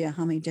no idea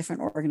how many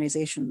different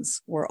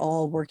organizations were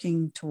all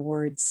working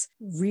towards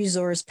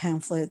resource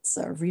pamphlets,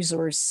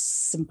 resource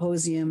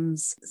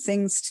symposiums,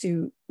 things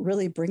to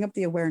really bring up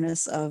the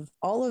awareness of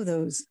all of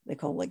those, they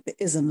call like the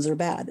isms are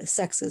bad, the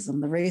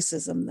sexism, the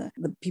racism,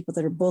 the people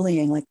that are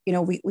bullying. Like,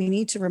 we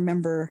need to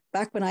remember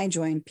back when I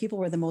joined, people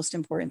were the most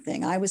important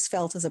thing. I was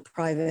felt as a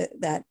private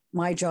that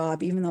my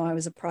job, even though I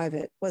was a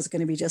private, was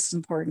going to be just as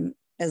important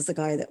as the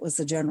guy that was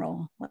the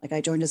general. Like I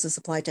joined as a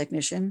supply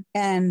technician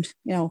and,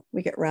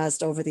 we get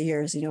razzed over the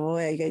years, oh,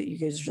 you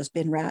guys have just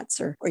been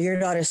rats or you're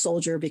not a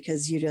soldier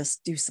because you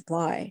just do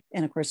supply.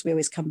 And of course we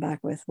always come back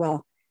with,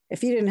 well,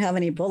 if you didn't have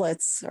any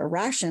bullets or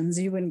rations,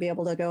 you wouldn't be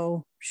able to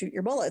go shoot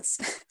your bullets.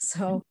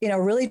 So,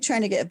 really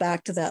trying to get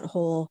back to that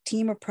whole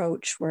team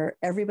approach where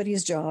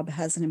everybody's job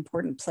has an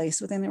important place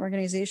within the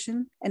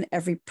organization and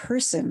every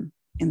person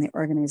in the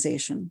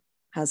organization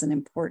has an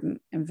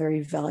important and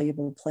very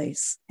valuable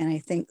place. And I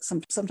think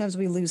sometimes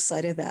we lose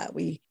sight of that.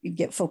 We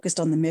get focused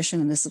on the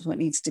mission and this is what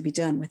needs to be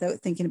done without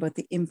thinking about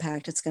the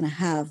impact it's going to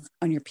have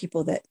on your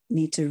people that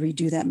need to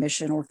redo that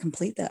mission or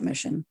complete that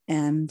mission.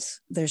 And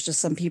there's just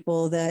some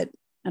people that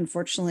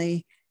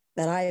unfortunately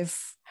that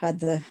I've had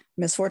the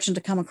misfortune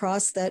to come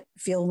across that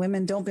feel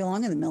women don't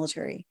belong in the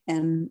military.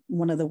 And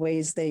one of the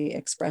ways they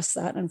express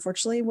that,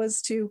 unfortunately,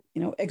 was to,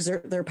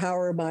 exert their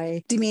power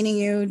by demeaning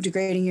you,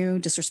 degrading you,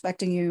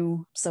 disrespecting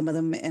you, some of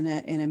them in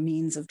a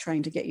means of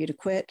trying to get you to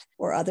quit,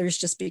 or others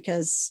just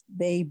because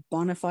they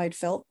bona fide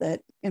felt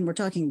that, and we're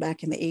talking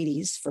back in the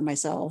 80s for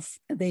myself,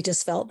 they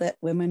just felt that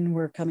women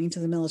were coming to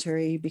the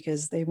military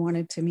because they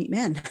wanted to meet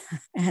men.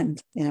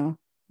 And,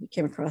 we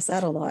came across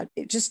that a lot.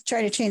 Just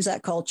try to change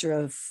that culture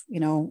of,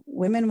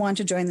 women want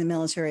to join the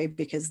military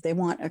because they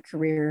want a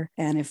career.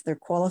 And if they're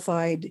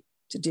qualified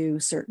to do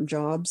certain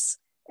jobs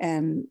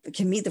and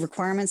can meet the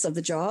requirements of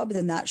the job,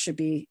 then that should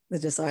be the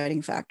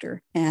deciding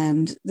factor.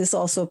 And this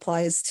also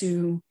applies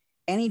to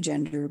any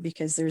gender,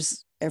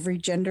 because every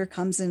gender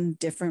comes in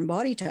different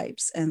body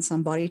types. And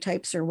some body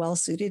types are well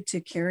suited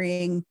to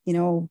carrying,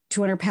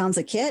 200 pounds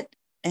of kit.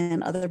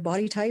 And other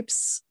body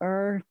types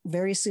are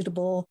very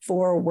suitable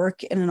for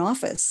work in an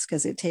office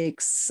because it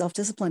takes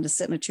self-discipline to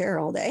sit in a chair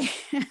all day.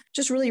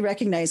 Just really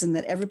recognizing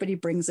that everybody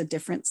brings a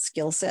different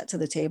skill set to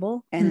the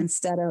table. And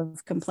instead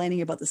of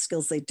complaining about the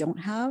skills they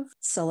don't have,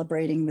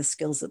 celebrating the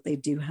skills that they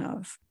do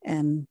have.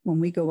 And when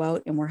we go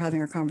out and we're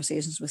having our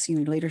conversations with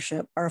senior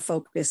leadership, our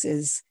focus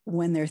is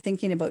when they're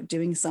thinking about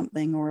doing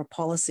something or a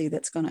policy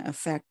that's going to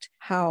affect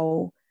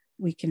how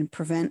we can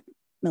prevent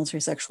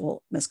military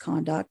sexual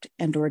misconduct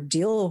and or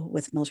deal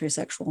with military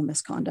sexual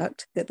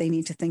misconduct, that they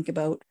need to think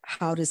about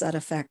how does that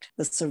affect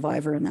the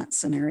survivor in that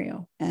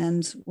scenario.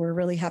 And we're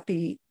really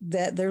happy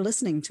that they're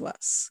listening to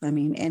us. I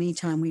mean,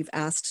 anytime we've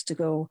asked to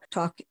go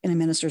talk in a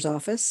minister's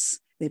office,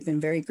 they've been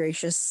very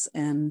gracious.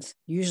 And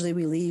usually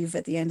we leave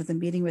at the end of the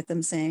meeting with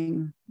them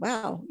saying,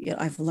 wow,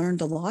 I've learned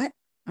a lot.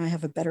 I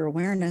have a better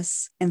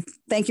awareness, and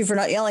thank you for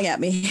not yelling at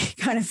me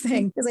kind of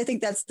thing. Because I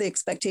think that's the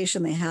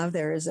expectation they have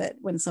there, is that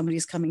when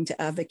somebody's coming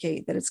to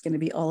advocate, that it's going to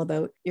be all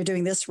about, you're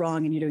doing this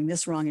wrong and you're doing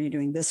this wrong and you're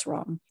doing this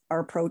wrong. Our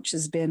approach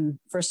has been,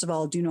 first of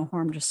all, do no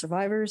harm to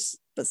survivors.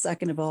 But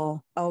second of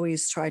all,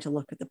 always try to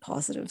look at the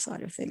positive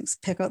side of things,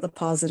 pick out the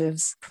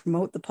positives,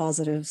 promote the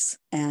positives,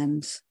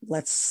 and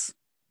let's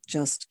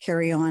just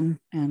carry on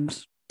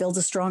and build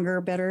a stronger,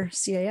 better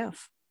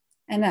CAF.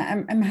 And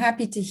I'm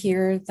happy to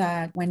hear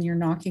that when you're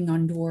knocking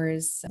on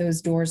doors,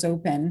 those doors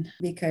open,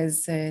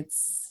 because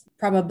it's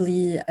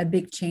probably a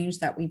big change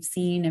that we've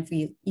seen. If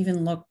we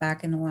even look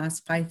back in the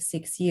last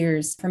 5-6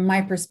 years, from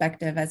my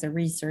perspective as a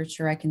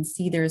researcher, I can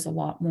see there's a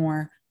lot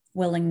more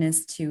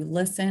willingness to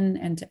listen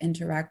and to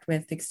interact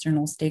with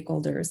external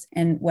stakeholders.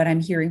 And what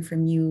I'm hearing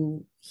from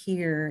you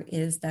here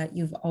is that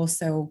you've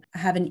also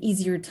have an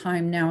easier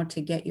time now to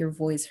get your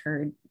voice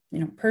heard,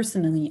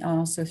 personally,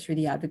 also through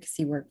the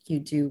advocacy work you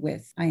do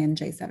with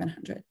INJ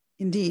 700.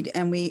 Indeed.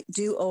 And we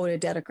do owe a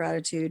debt of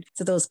gratitude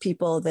to those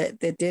people that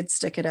did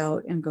stick it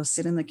out and go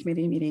sit in the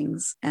committee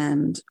meetings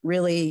and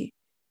really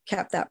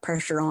kept that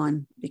pressure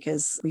on,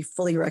 because we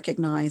fully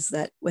recognize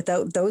that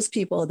without those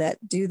people that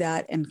do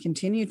that and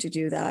continue to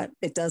do that,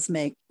 it does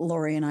make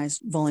Lori and I's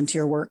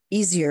volunteer work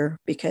easier,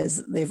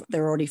 because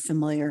they're already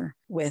familiar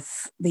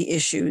with the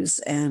issues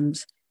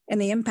and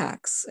the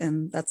impacts.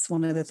 And that's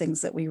one of the things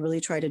that we really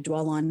try to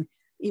dwell on,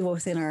 even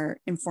within our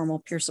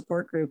informal peer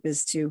support group,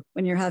 is to,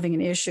 when you're having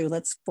an issue,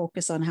 let's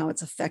focus on how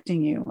it's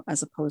affecting you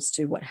as opposed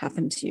to what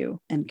happened to you.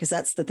 And because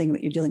that's the thing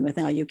that you're dealing with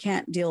now. You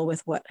can't deal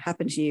with what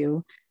happened to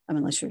you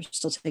unless you're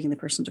still taking the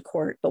person to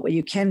court. But what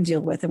you can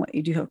deal with and what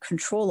you do have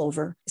control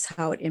over is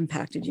how it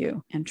impacted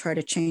you, and try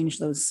to change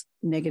those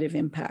negative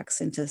impacts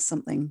into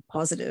something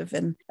positive.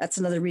 And that's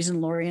another reason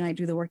Lori and I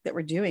do the work that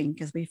we're doing,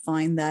 because we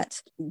find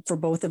that for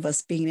both of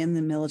us being in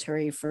the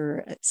military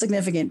for a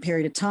significant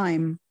period of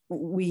time,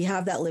 we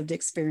have that lived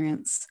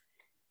experience,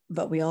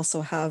 but we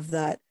also have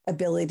that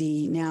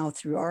ability now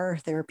through our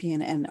therapy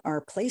and our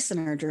place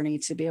in our journey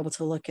to be able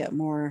to look at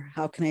more,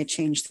 how can I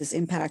change this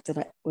impact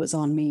that was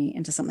on me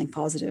into something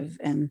positive?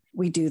 And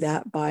we do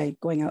that by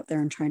going out there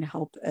and trying to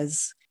help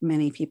as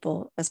many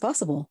people as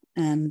possible.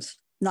 And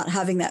not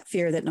having that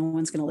fear that no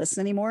one's going to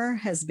listen anymore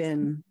has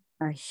been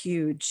a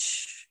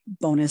huge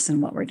bonus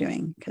in what we're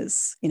doing.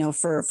 Because,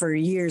 for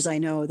years, I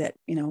know that,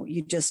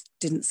 you just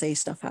didn't say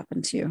stuff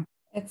happened to you.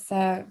 It's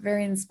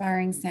very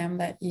inspiring, Sam,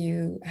 that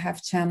you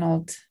have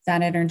channeled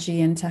that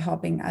energy into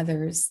helping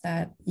others,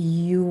 that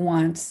you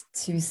want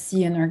to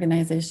see an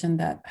organization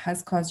that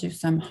has caused you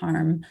some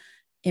harm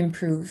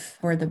improve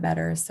for the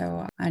better.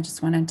 So I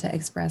just wanted to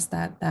express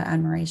that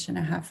admiration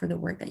I have for the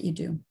work that you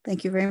do.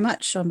 Thank you very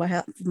much on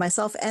behalf of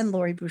myself and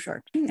Lori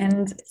Bouchard.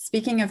 And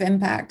speaking of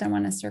impact, I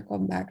want to circle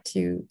back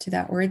to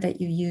that word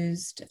that you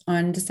used.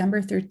 On December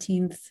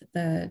 13th,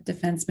 the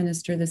Defense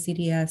Minister, the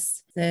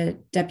CDS, the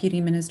Deputy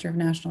Minister of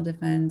National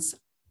Defense,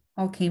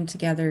 all came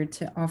together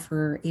to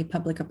offer a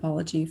public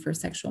apology for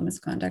sexual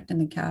misconduct in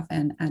the CAF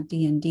and at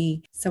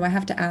D&D. So I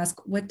have to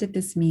ask, what did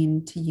this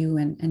mean to you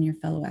and your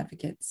fellow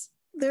advocates?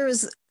 There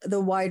is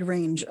the wide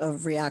range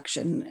of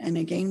reaction. And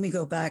again, we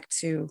go back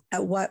to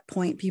at what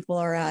point people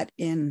are at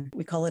in,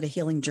 we call it a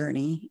healing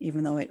journey,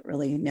 even though it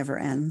really never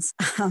ends.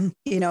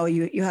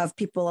 You have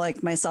people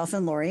like myself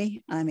and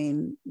Lori. I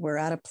mean, we're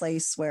at a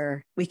place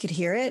where we could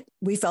hear it.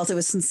 We felt it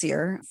was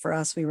sincere. For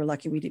us, we were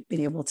lucky we'd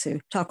been able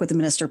to talk with the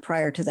minister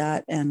prior to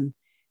that and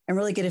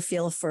really get a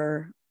feel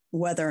for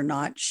whether or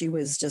not she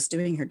was just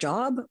doing her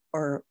job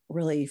or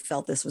really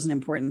felt this was an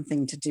important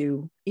thing to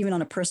do, even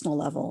on a personal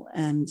level.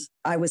 And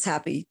I was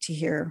happy to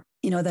hear,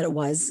 that it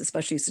was,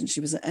 especially since she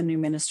was a new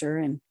minister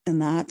and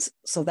that.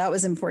 So that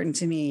was important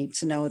to me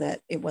to know that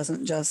it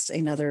wasn't just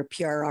another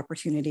PR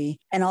opportunity.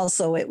 And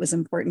also it was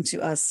important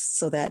to us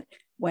so that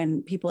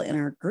when people in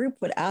our group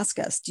would ask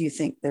us, do you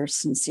think they're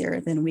sincere?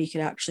 Then we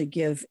could actually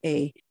give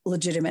a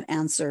legitimate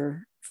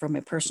answer from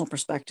a personal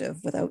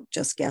perspective without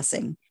just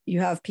guessing.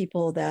 You have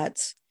people that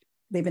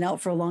they've been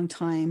out for a long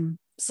time.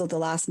 So the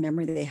last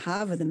memory they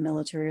have of the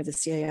military or the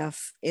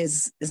CAF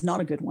is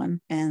not a good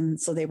one.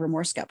 And so they were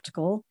more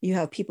skeptical. You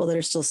have people that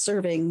are still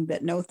serving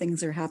that know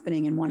things are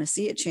happening and want to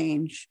see it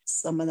change.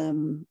 Some of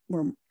them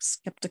were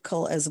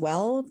skeptical as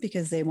well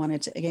because they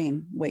wanted to,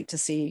 again, wait to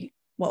see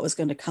what was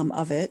going to come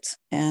of it.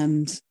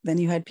 And then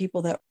you had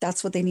people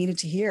that's what they needed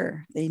to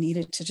hear. They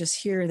needed to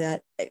just hear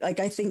that, like,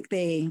 I think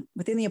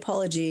within the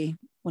apology,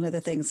 one of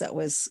the things that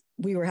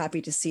we were happy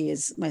to see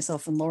is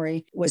myself and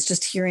Lori was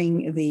just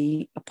hearing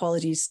the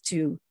apologies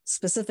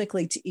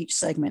specifically to each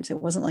segment. It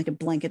wasn't like a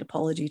blanket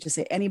apology to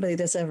say anybody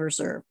that's ever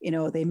served.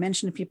 They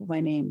mentioned people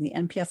by name, the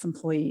NPF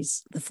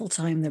employees, the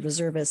full-time, the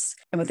reservists.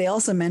 And what they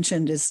also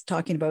mentioned is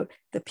talking about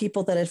the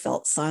people that had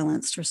felt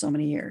silenced for so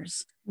many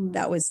years.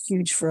 That was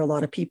huge for a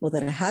lot of people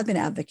that had been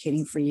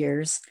advocating for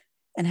years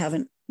and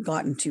haven't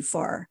gotten too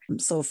far.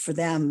 So for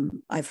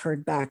them, I've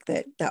heard back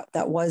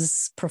that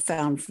was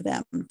profound for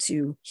them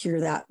to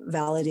hear that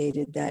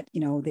validated, that,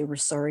 they were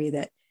sorry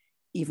that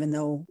even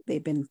though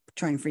they've been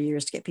trying for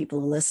years to get people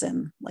to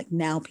listen, like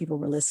now people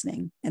were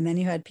listening. And then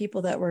you had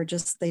people that were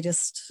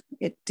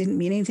it didn't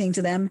mean anything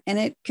to them. And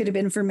it could have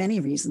been for many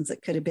reasons.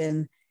 It could have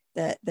been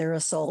that their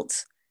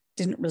assault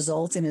didn't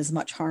result in as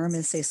much harm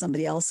as, say,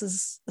 somebody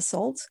else's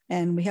assault.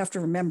 And we have to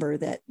remember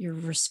that your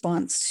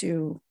response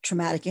to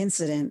traumatic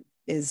incident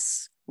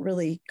is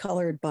really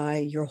colored by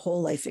your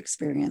whole life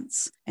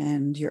experience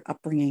and your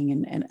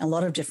upbringing and a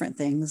lot of different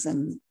things,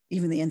 and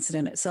even the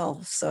incident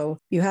itself. So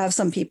you have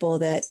some people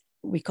that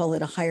we call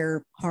it a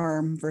higher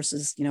harm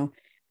versus,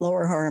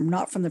 lower harm,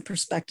 not from the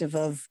perspective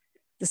of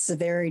the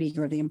severity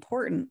or the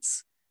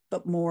importance,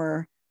 but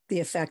more the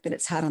effect that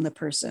it's had on the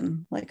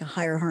person. Like a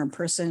higher harm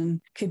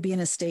person could be in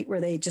a state where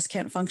they just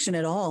can't function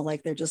at all.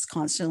 Like they're just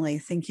constantly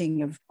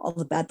thinking of all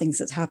the bad things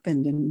that's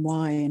happened and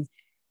why,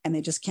 and they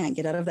just can't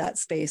get out of that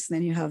space. And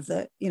then you have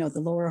the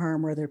lower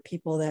harm, where they're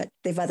people that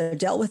they've either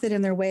dealt with it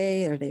in their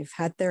way or they've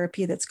had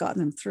therapy that's gotten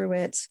them through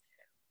it,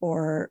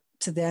 or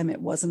to them, it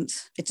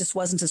just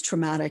wasn't as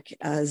traumatic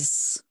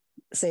as,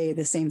 say,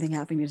 the same thing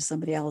happening to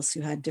somebody else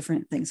who had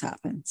different things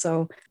happen.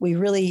 So we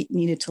really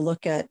needed to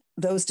look at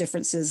those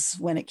differences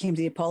when it came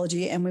to the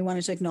apology, and we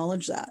wanted to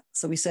acknowledge that.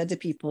 So we said to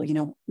people,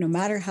 no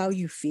matter how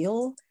you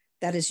feel,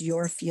 that is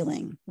your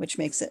feeling, which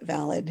makes it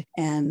valid.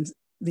 And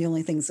the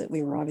only things that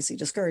we were obviously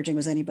discouraging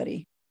was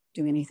anybody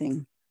doing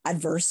anything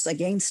adverse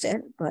against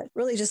it, but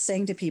really just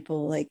saying to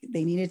people, like,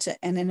 they needed to,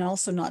 and then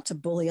also not to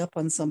bully up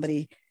on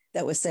somebody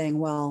that was saying,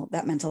 well,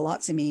 that meant a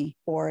lot to me,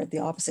 or the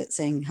opposite,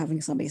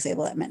 having somebody say,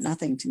 well, that meant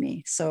nothing to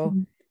me. So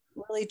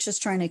really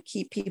just trying to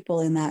keep people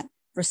in that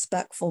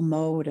respectful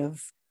mode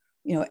of,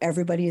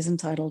 everybody is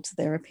entitled to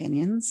their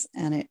opinions,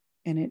 and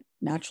it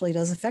naturally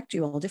does affect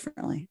you all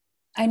differently.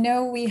 I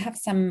know we have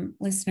some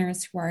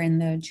listeners who are in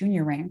the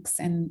junior ranks,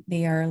 and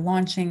they are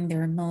launching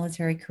their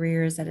military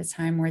careers at a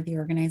time where the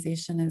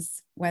organization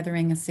is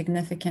weathering a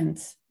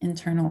significant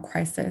internal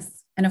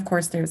crisis. And of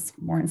course, there's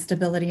more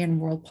instability in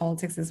world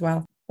politics as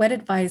well. What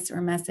advice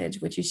or message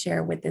would you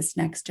share with this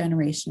next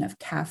generation of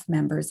CAF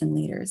members and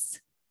leaders?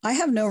 I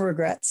have no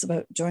regrets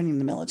about joining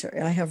the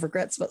military. I have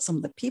regrets about some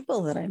of the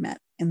people that I met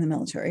in the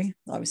military,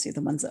 obviously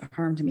the ones that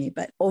harmed me,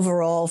 but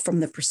overall, from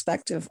the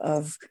perspective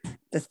of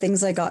the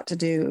things I got to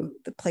do,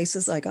 the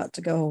places I got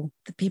to go,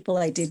 the people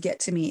I did get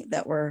to meet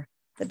that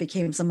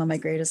became some of my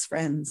greatest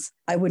friends,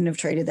 I wouldn't have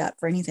traded that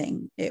for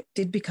anything. It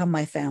did become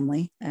my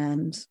family,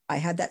 and I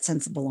had that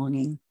sense of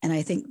belonging. And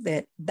I think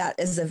that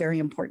is a very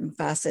important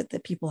facet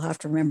that people have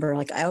to remember.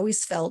 Like, I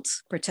always felt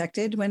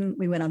protected when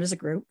we went out as a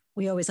group.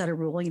 We always had a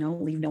rule,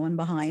 leave no one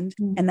behind.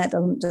 And that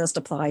doesn't just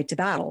apply to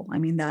battle. I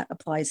mean, that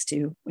applies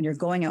to when you're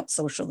going out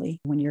socially,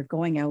 when you're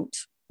going out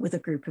with a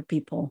group of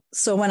people.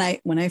 So when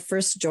I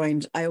first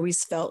joined, I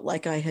always felt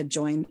like I had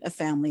joined a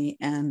family,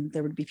 and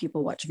there would be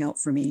people watching out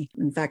for me.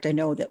 In fact, I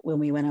know that when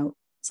we went out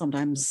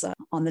sometimes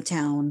on the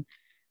town,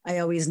 I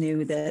always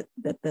knew that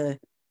the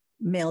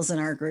males in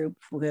our group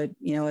would,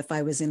 if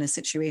I was in a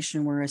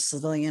situation where a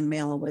civilian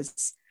male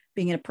was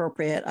being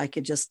inappropriate, I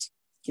could just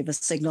give a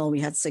signal.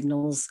 We had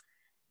signals,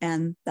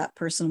 and that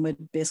person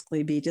would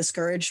basically be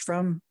discouraged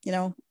from,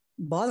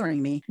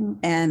 bothering me.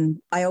 And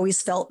I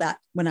always felt that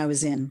when I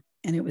was in.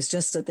 And it was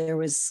just that there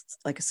was,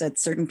 like I said,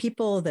 certain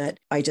people that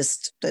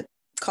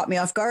caught me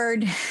off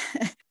guard.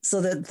 So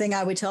the thing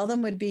I would tell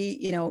them would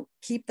be,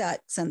 keep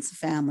that sense of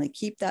family,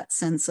 keep that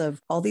sense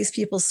of all these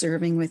people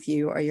serving with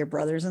you are your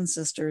brothers and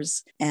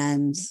sisters,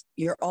 and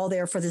you're all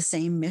there for the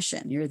same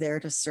mission. You're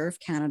there to serve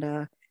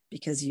Canada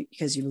because you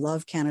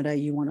love Canada,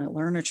 you want to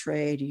learn a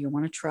trade, you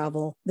want to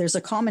travel. There's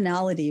a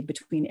commonality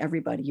between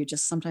everybody. You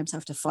just sometimes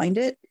have to find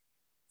it.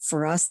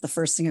 For us, the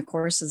first thing, of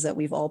course, is that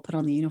we've all put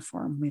on the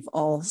uniform. We've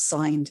all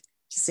signed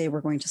to say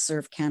we're going to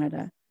serve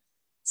Canada.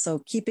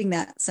 So keeping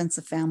that sense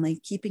of family,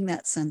 keeping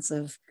that sense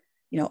of,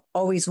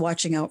 always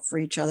watching out for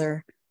each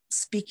other,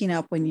 speaking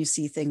up when you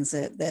see things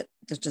that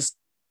just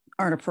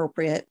aren't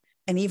appropriate.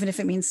 And even if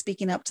it means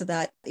speaking up to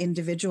that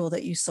individual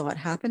that you saw it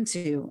happen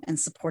to and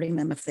supporting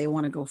them if they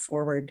want to go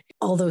forward,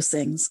 all those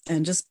things.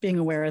 And just being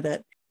aware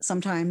that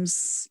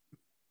sometimes,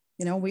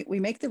 we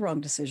make the wrong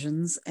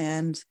decisions,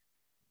 and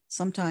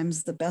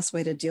sometimes the best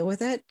way to deal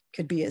with it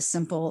could be as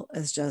simple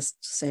as just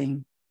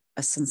saying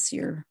a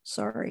sincere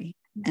sorry.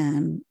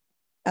 And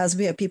as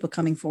we have people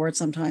coming forward,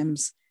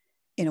 sometimes,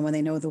 when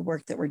they know the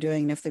work that we're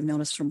doing, and if they've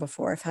noticed from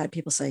before, I've had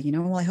people say,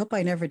 well, I hope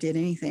I never did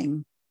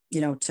anything,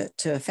 to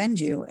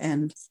offend you.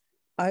 And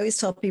I always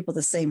tell people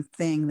the same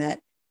thing, that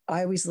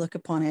I always look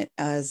upon it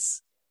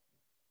as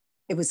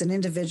it was an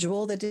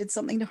individual that did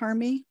something to harm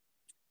me.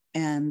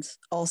 And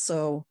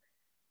also,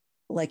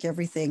 like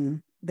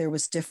everything, there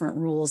was different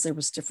rules, there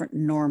was different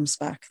norms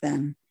back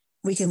then.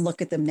 We can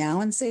look at them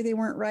now and say they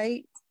weren't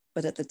right,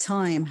 but at the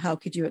time, how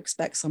could you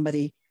expect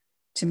somebody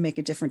to make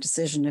a different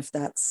decision if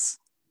that's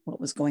what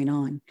was going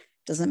on?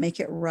 Doesn't make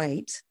it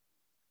right.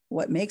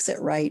 What makes it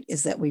right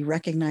is that we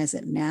recognize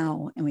it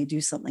now and we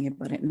do something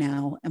about it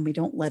now, and we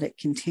don't let it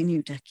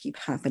continue to keep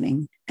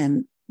happening.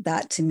 And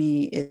that, to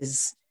me,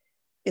 is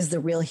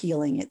the real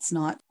healing. It's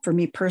not, for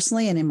me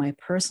personally, and in my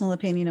personal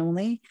opinion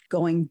only,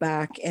 going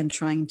back and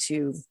trying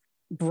to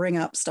bring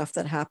up stuff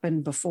that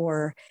happened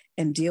before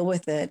and deal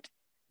with it,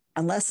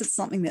 unless it's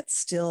something that's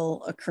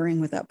still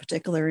occurring with that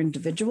particular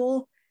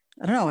individual.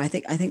 I don't know. I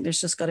think there's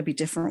just got to be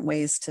different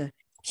ways to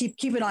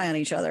keep an eye on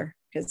each other,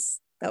 because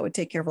that would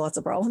take care of lots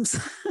of problems.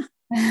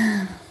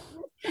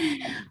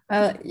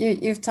 Well,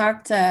 you've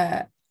talked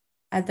at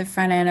the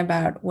front end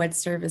about what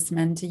service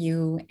meant to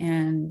you,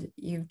 and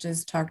you've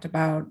just talked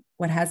about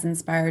what has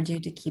inspired you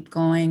to keep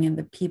going and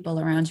the people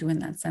around you in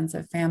that sense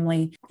of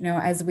family.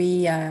 As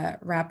we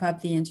wrap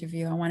up the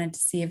interview, I wanted to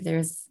see if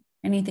there's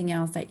anything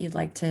else that you'd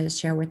like to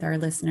share with our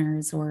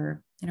listeners,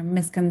 or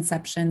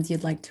misconceptions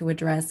you'd like to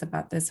address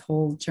about this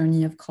whole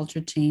journey of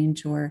culture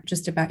change, or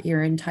just about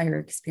your entire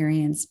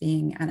experience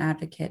being an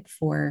advocate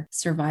for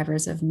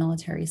survivors of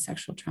military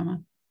sexual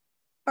trauma.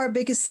 Our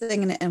biggest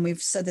thing, and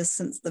we've said this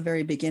since the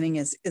very beginning,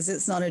 is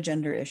it's not a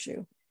gender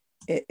issue.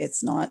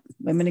 It's not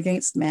women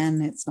against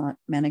men. It's not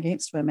men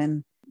against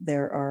women.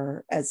 There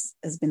are, as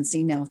has been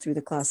seen now through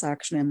the class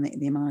action and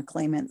the amount of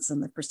claimants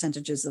and the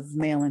percentages of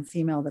male and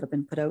female that have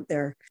been put out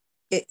there,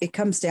 it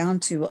comes down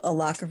to a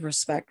lack of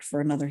respect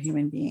for another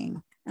human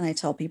being. And I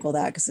tell people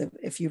that because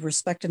if you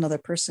respect another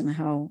person,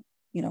 how,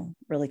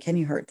 really can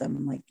you hurt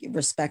them? Like,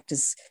 respect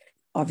is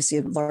obviously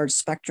a large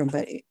spectrum,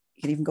 but it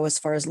can even go as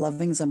far as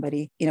loving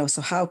somebody,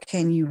 so how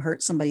can you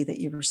hurt somebody that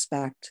you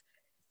respect?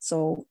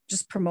 So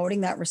just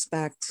promoting that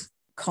respect,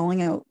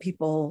 calling out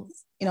people,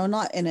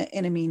 not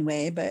in a mean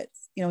way, but,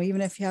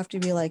 even if you have to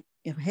be like,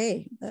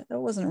 hey, that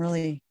wasn't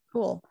really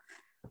cool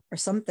or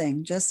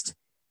something, just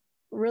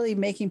really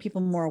making people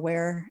more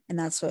aware. And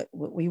that's what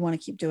we want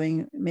to keep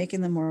doing,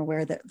 making them more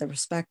aware that the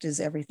respect is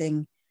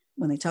everything.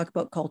 When they talk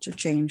about culture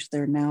change,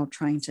 they're now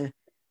trying to,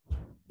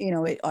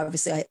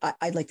 obviously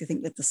I'd like to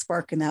think that the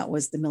spark in that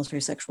was the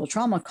military sexual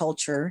trauma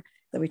culture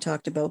that we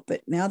talked about,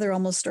 but now they're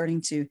almost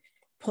starting to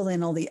pull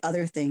in all the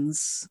other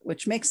things,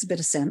 which makes a bit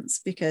of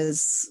sense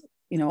because,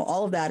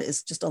 all of that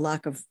is just a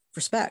lack of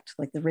respect,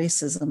 like the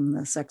racism,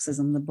 the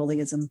sexism, the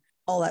bullyism,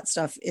 all that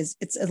stuff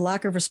it's a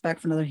lack of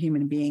respect for another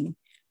human being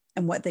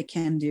and what they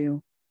can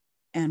do,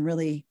 and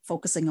really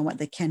focusing on what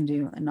they can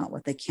do and not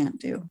what they can't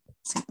do.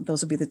 So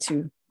those would be the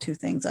two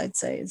things I'd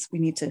say, is we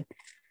need to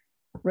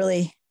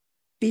really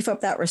beef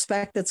up that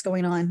respect that's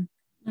going on.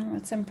 Oh,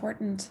 it's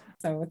important.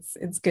 So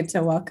it's good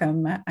to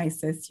welcome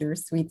Isis, your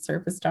sweet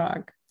service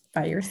dog,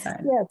 by your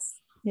side.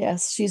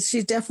 Yes, she's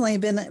definitely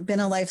been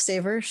a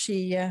lifesaver.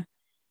 She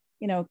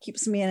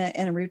keeps me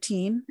in a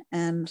routine,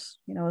 and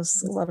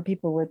as a lot of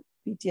people with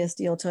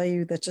PTSD will tell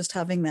you, that just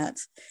having that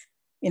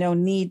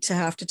need to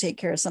have to take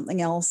care of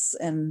something else,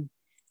 and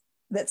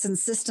that's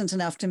insistent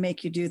enough to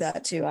make you do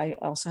that too. I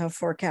also have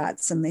 4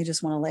 cats, and they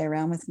just want to lay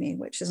around with me,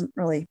 which isn't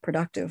really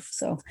productive.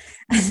 So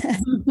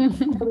at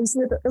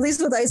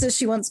least with Isis,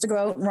 she wants to go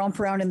out and romp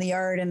around in the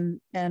yard,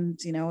 and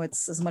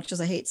it's, as much as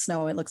I hate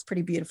snow, it looks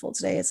pretty beautiful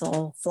today. It's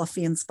all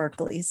fluffy and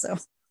sparkly. So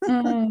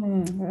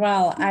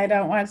well, I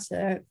don't want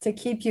to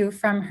keep you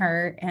from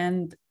her.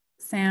 And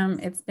Sam,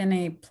 it's been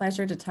a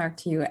pleasure to talk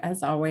to you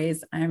as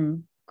always.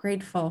 I'm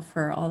grateful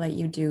for all that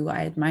you do.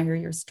 I admire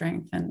your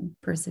strength and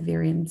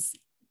perseverance.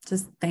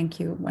 Just thank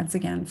you once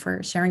again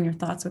for sharing your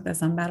thoughts with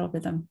us on Battle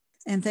Rhythm.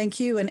 And thank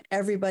you and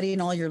everybody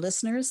and all your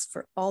listeners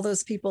for all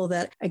those people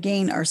that,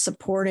 again, are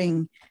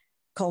supporting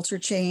culture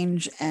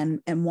change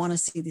and want to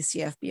see the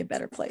CF be a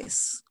better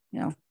place.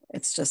 You know,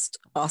 it's just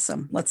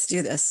awesome. Let's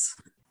do this.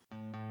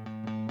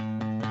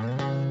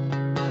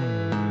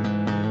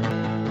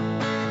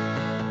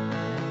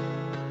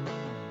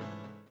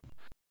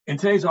 In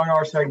today's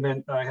R&R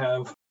segment, I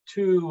have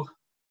 2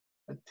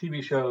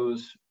 TV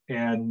shows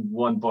and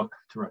 1 book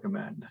to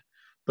recommend.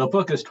 The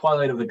book is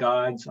Twilight of the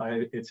Gods.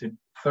 It's a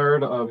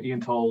third of Ian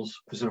Toll's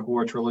Pacific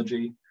War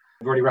trilogy.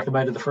 I've already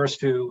recommended the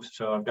first 2,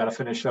 so I've got to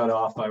finish that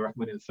off by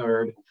recommending the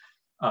third.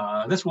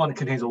 This one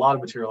contains a lot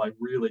of material I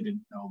really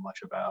didn't know much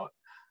about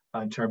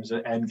in terms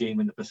of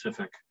endgame in the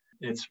Pacific.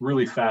 It's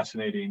really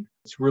fascinating.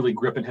 It's really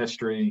gripping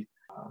history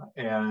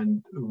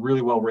and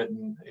really well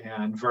written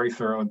and very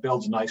thorough and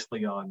builds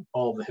nicely on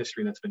all of the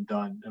history that's been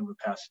done over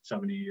the past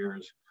 70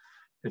 years.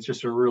 It's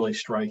just a really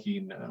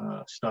striking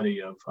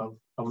study of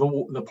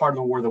the part of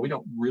the war that we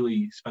don't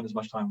really spend as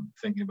much time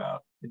thinking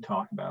about and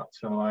talking about.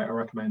 So I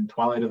recommend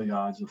Twilight of the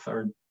Gods, the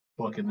third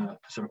book in the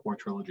Pacific War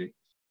trilogy.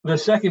 The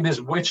second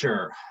is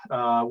Witcher.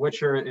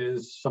 Witcher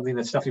is something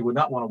that Stephanie would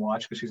not want to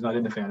watch because she's not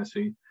into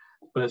fantasy,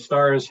 but it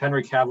stars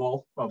Henry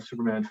Cavill of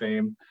Superman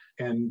fame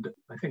and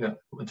I think an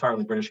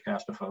entirely British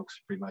cast of folks,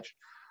 pretty much,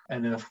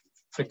 and in a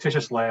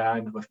fictitious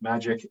land with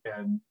magic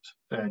and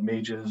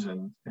mages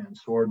and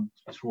swords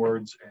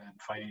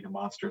and fighting and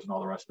monsters and all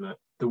the rest of it.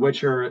 The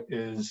Witcher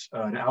is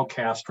an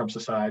outcast from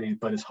society,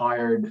 but is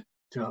hired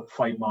to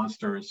fight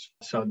monsters.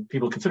 So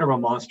people consider him a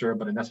monster,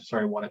 but a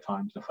necessary one at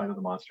times to fight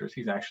other monsters.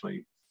 He's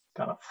actually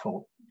got a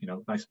full,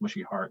 nice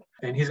mushy heart,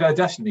 and he's got a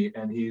destiny,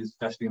 and his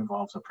destiny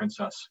involves a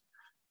princess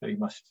that he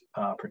must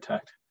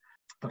protect.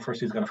 But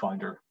first he's got to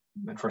find her,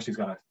 and first he's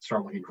got to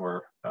start looking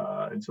for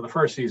her. And so the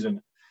first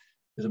season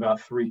is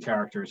about 3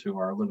 characters who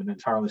are living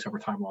entirely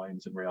separate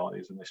timelines and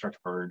realities, and they start to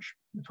merge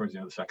towards the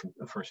end of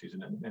the first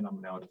season, and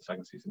I'm now into the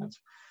second season.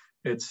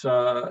 It's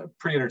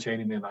pretty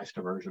entertaining and a nice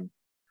diversion,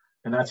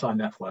 and that's on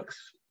Netflix.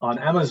 On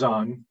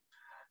Amazon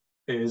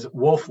is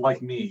Wolf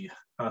Like Me,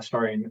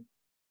 starring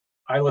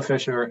Isla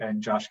Fisher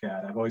and Josh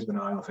Gad. I've always been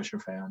an Isla Fisher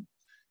fan,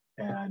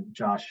 and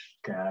Josh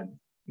Gad,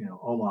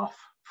 Olaf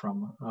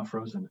from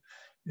Frozen,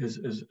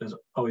 is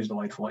always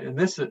delightful. And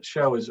this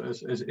show is an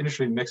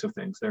interesting mix of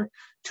things. There are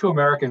 2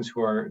 Americans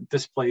who are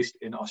displaced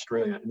in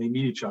Australia, and they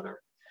meet each other.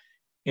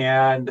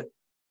 And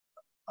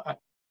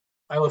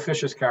Isla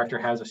Fisher's character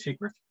has a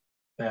secret.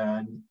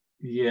 And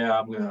yeah,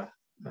 I'm going to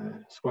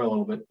spoil a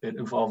little bit. It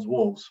involves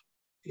wolves.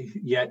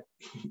 Yet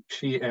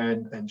she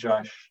and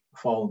Josh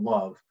fall in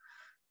love.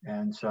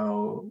 And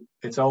so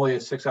it's only a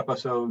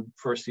 6-episode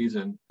first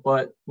season,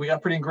 but we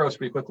got pretty engrossed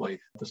pretty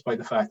quickly, despite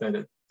the fact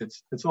that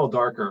it's a little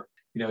darker.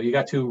 You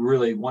got 2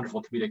 really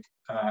wonderful comedic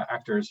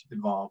actors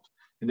involved,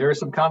 and there is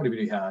some comedy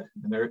to be had,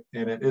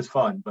 and it is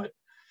fun, but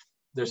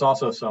there's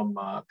also some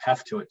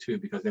heft to it too,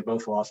 because they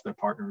both lost their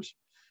partners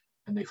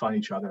and they find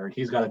each other. And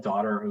he's got a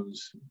daughter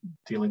who's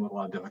dealing with a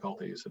lot of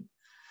difficulties. And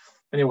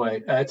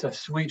anyway, it's a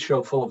sweet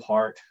show full of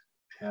heart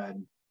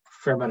and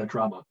fair amount of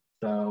drama.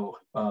 So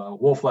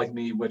Wolf Like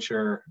Me,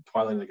 Witcher,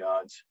 Twilight of the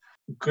Gods,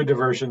 good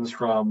diversions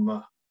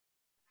from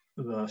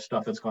the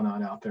stuff that's going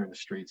on out there in the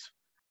streets.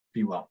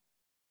 Be well.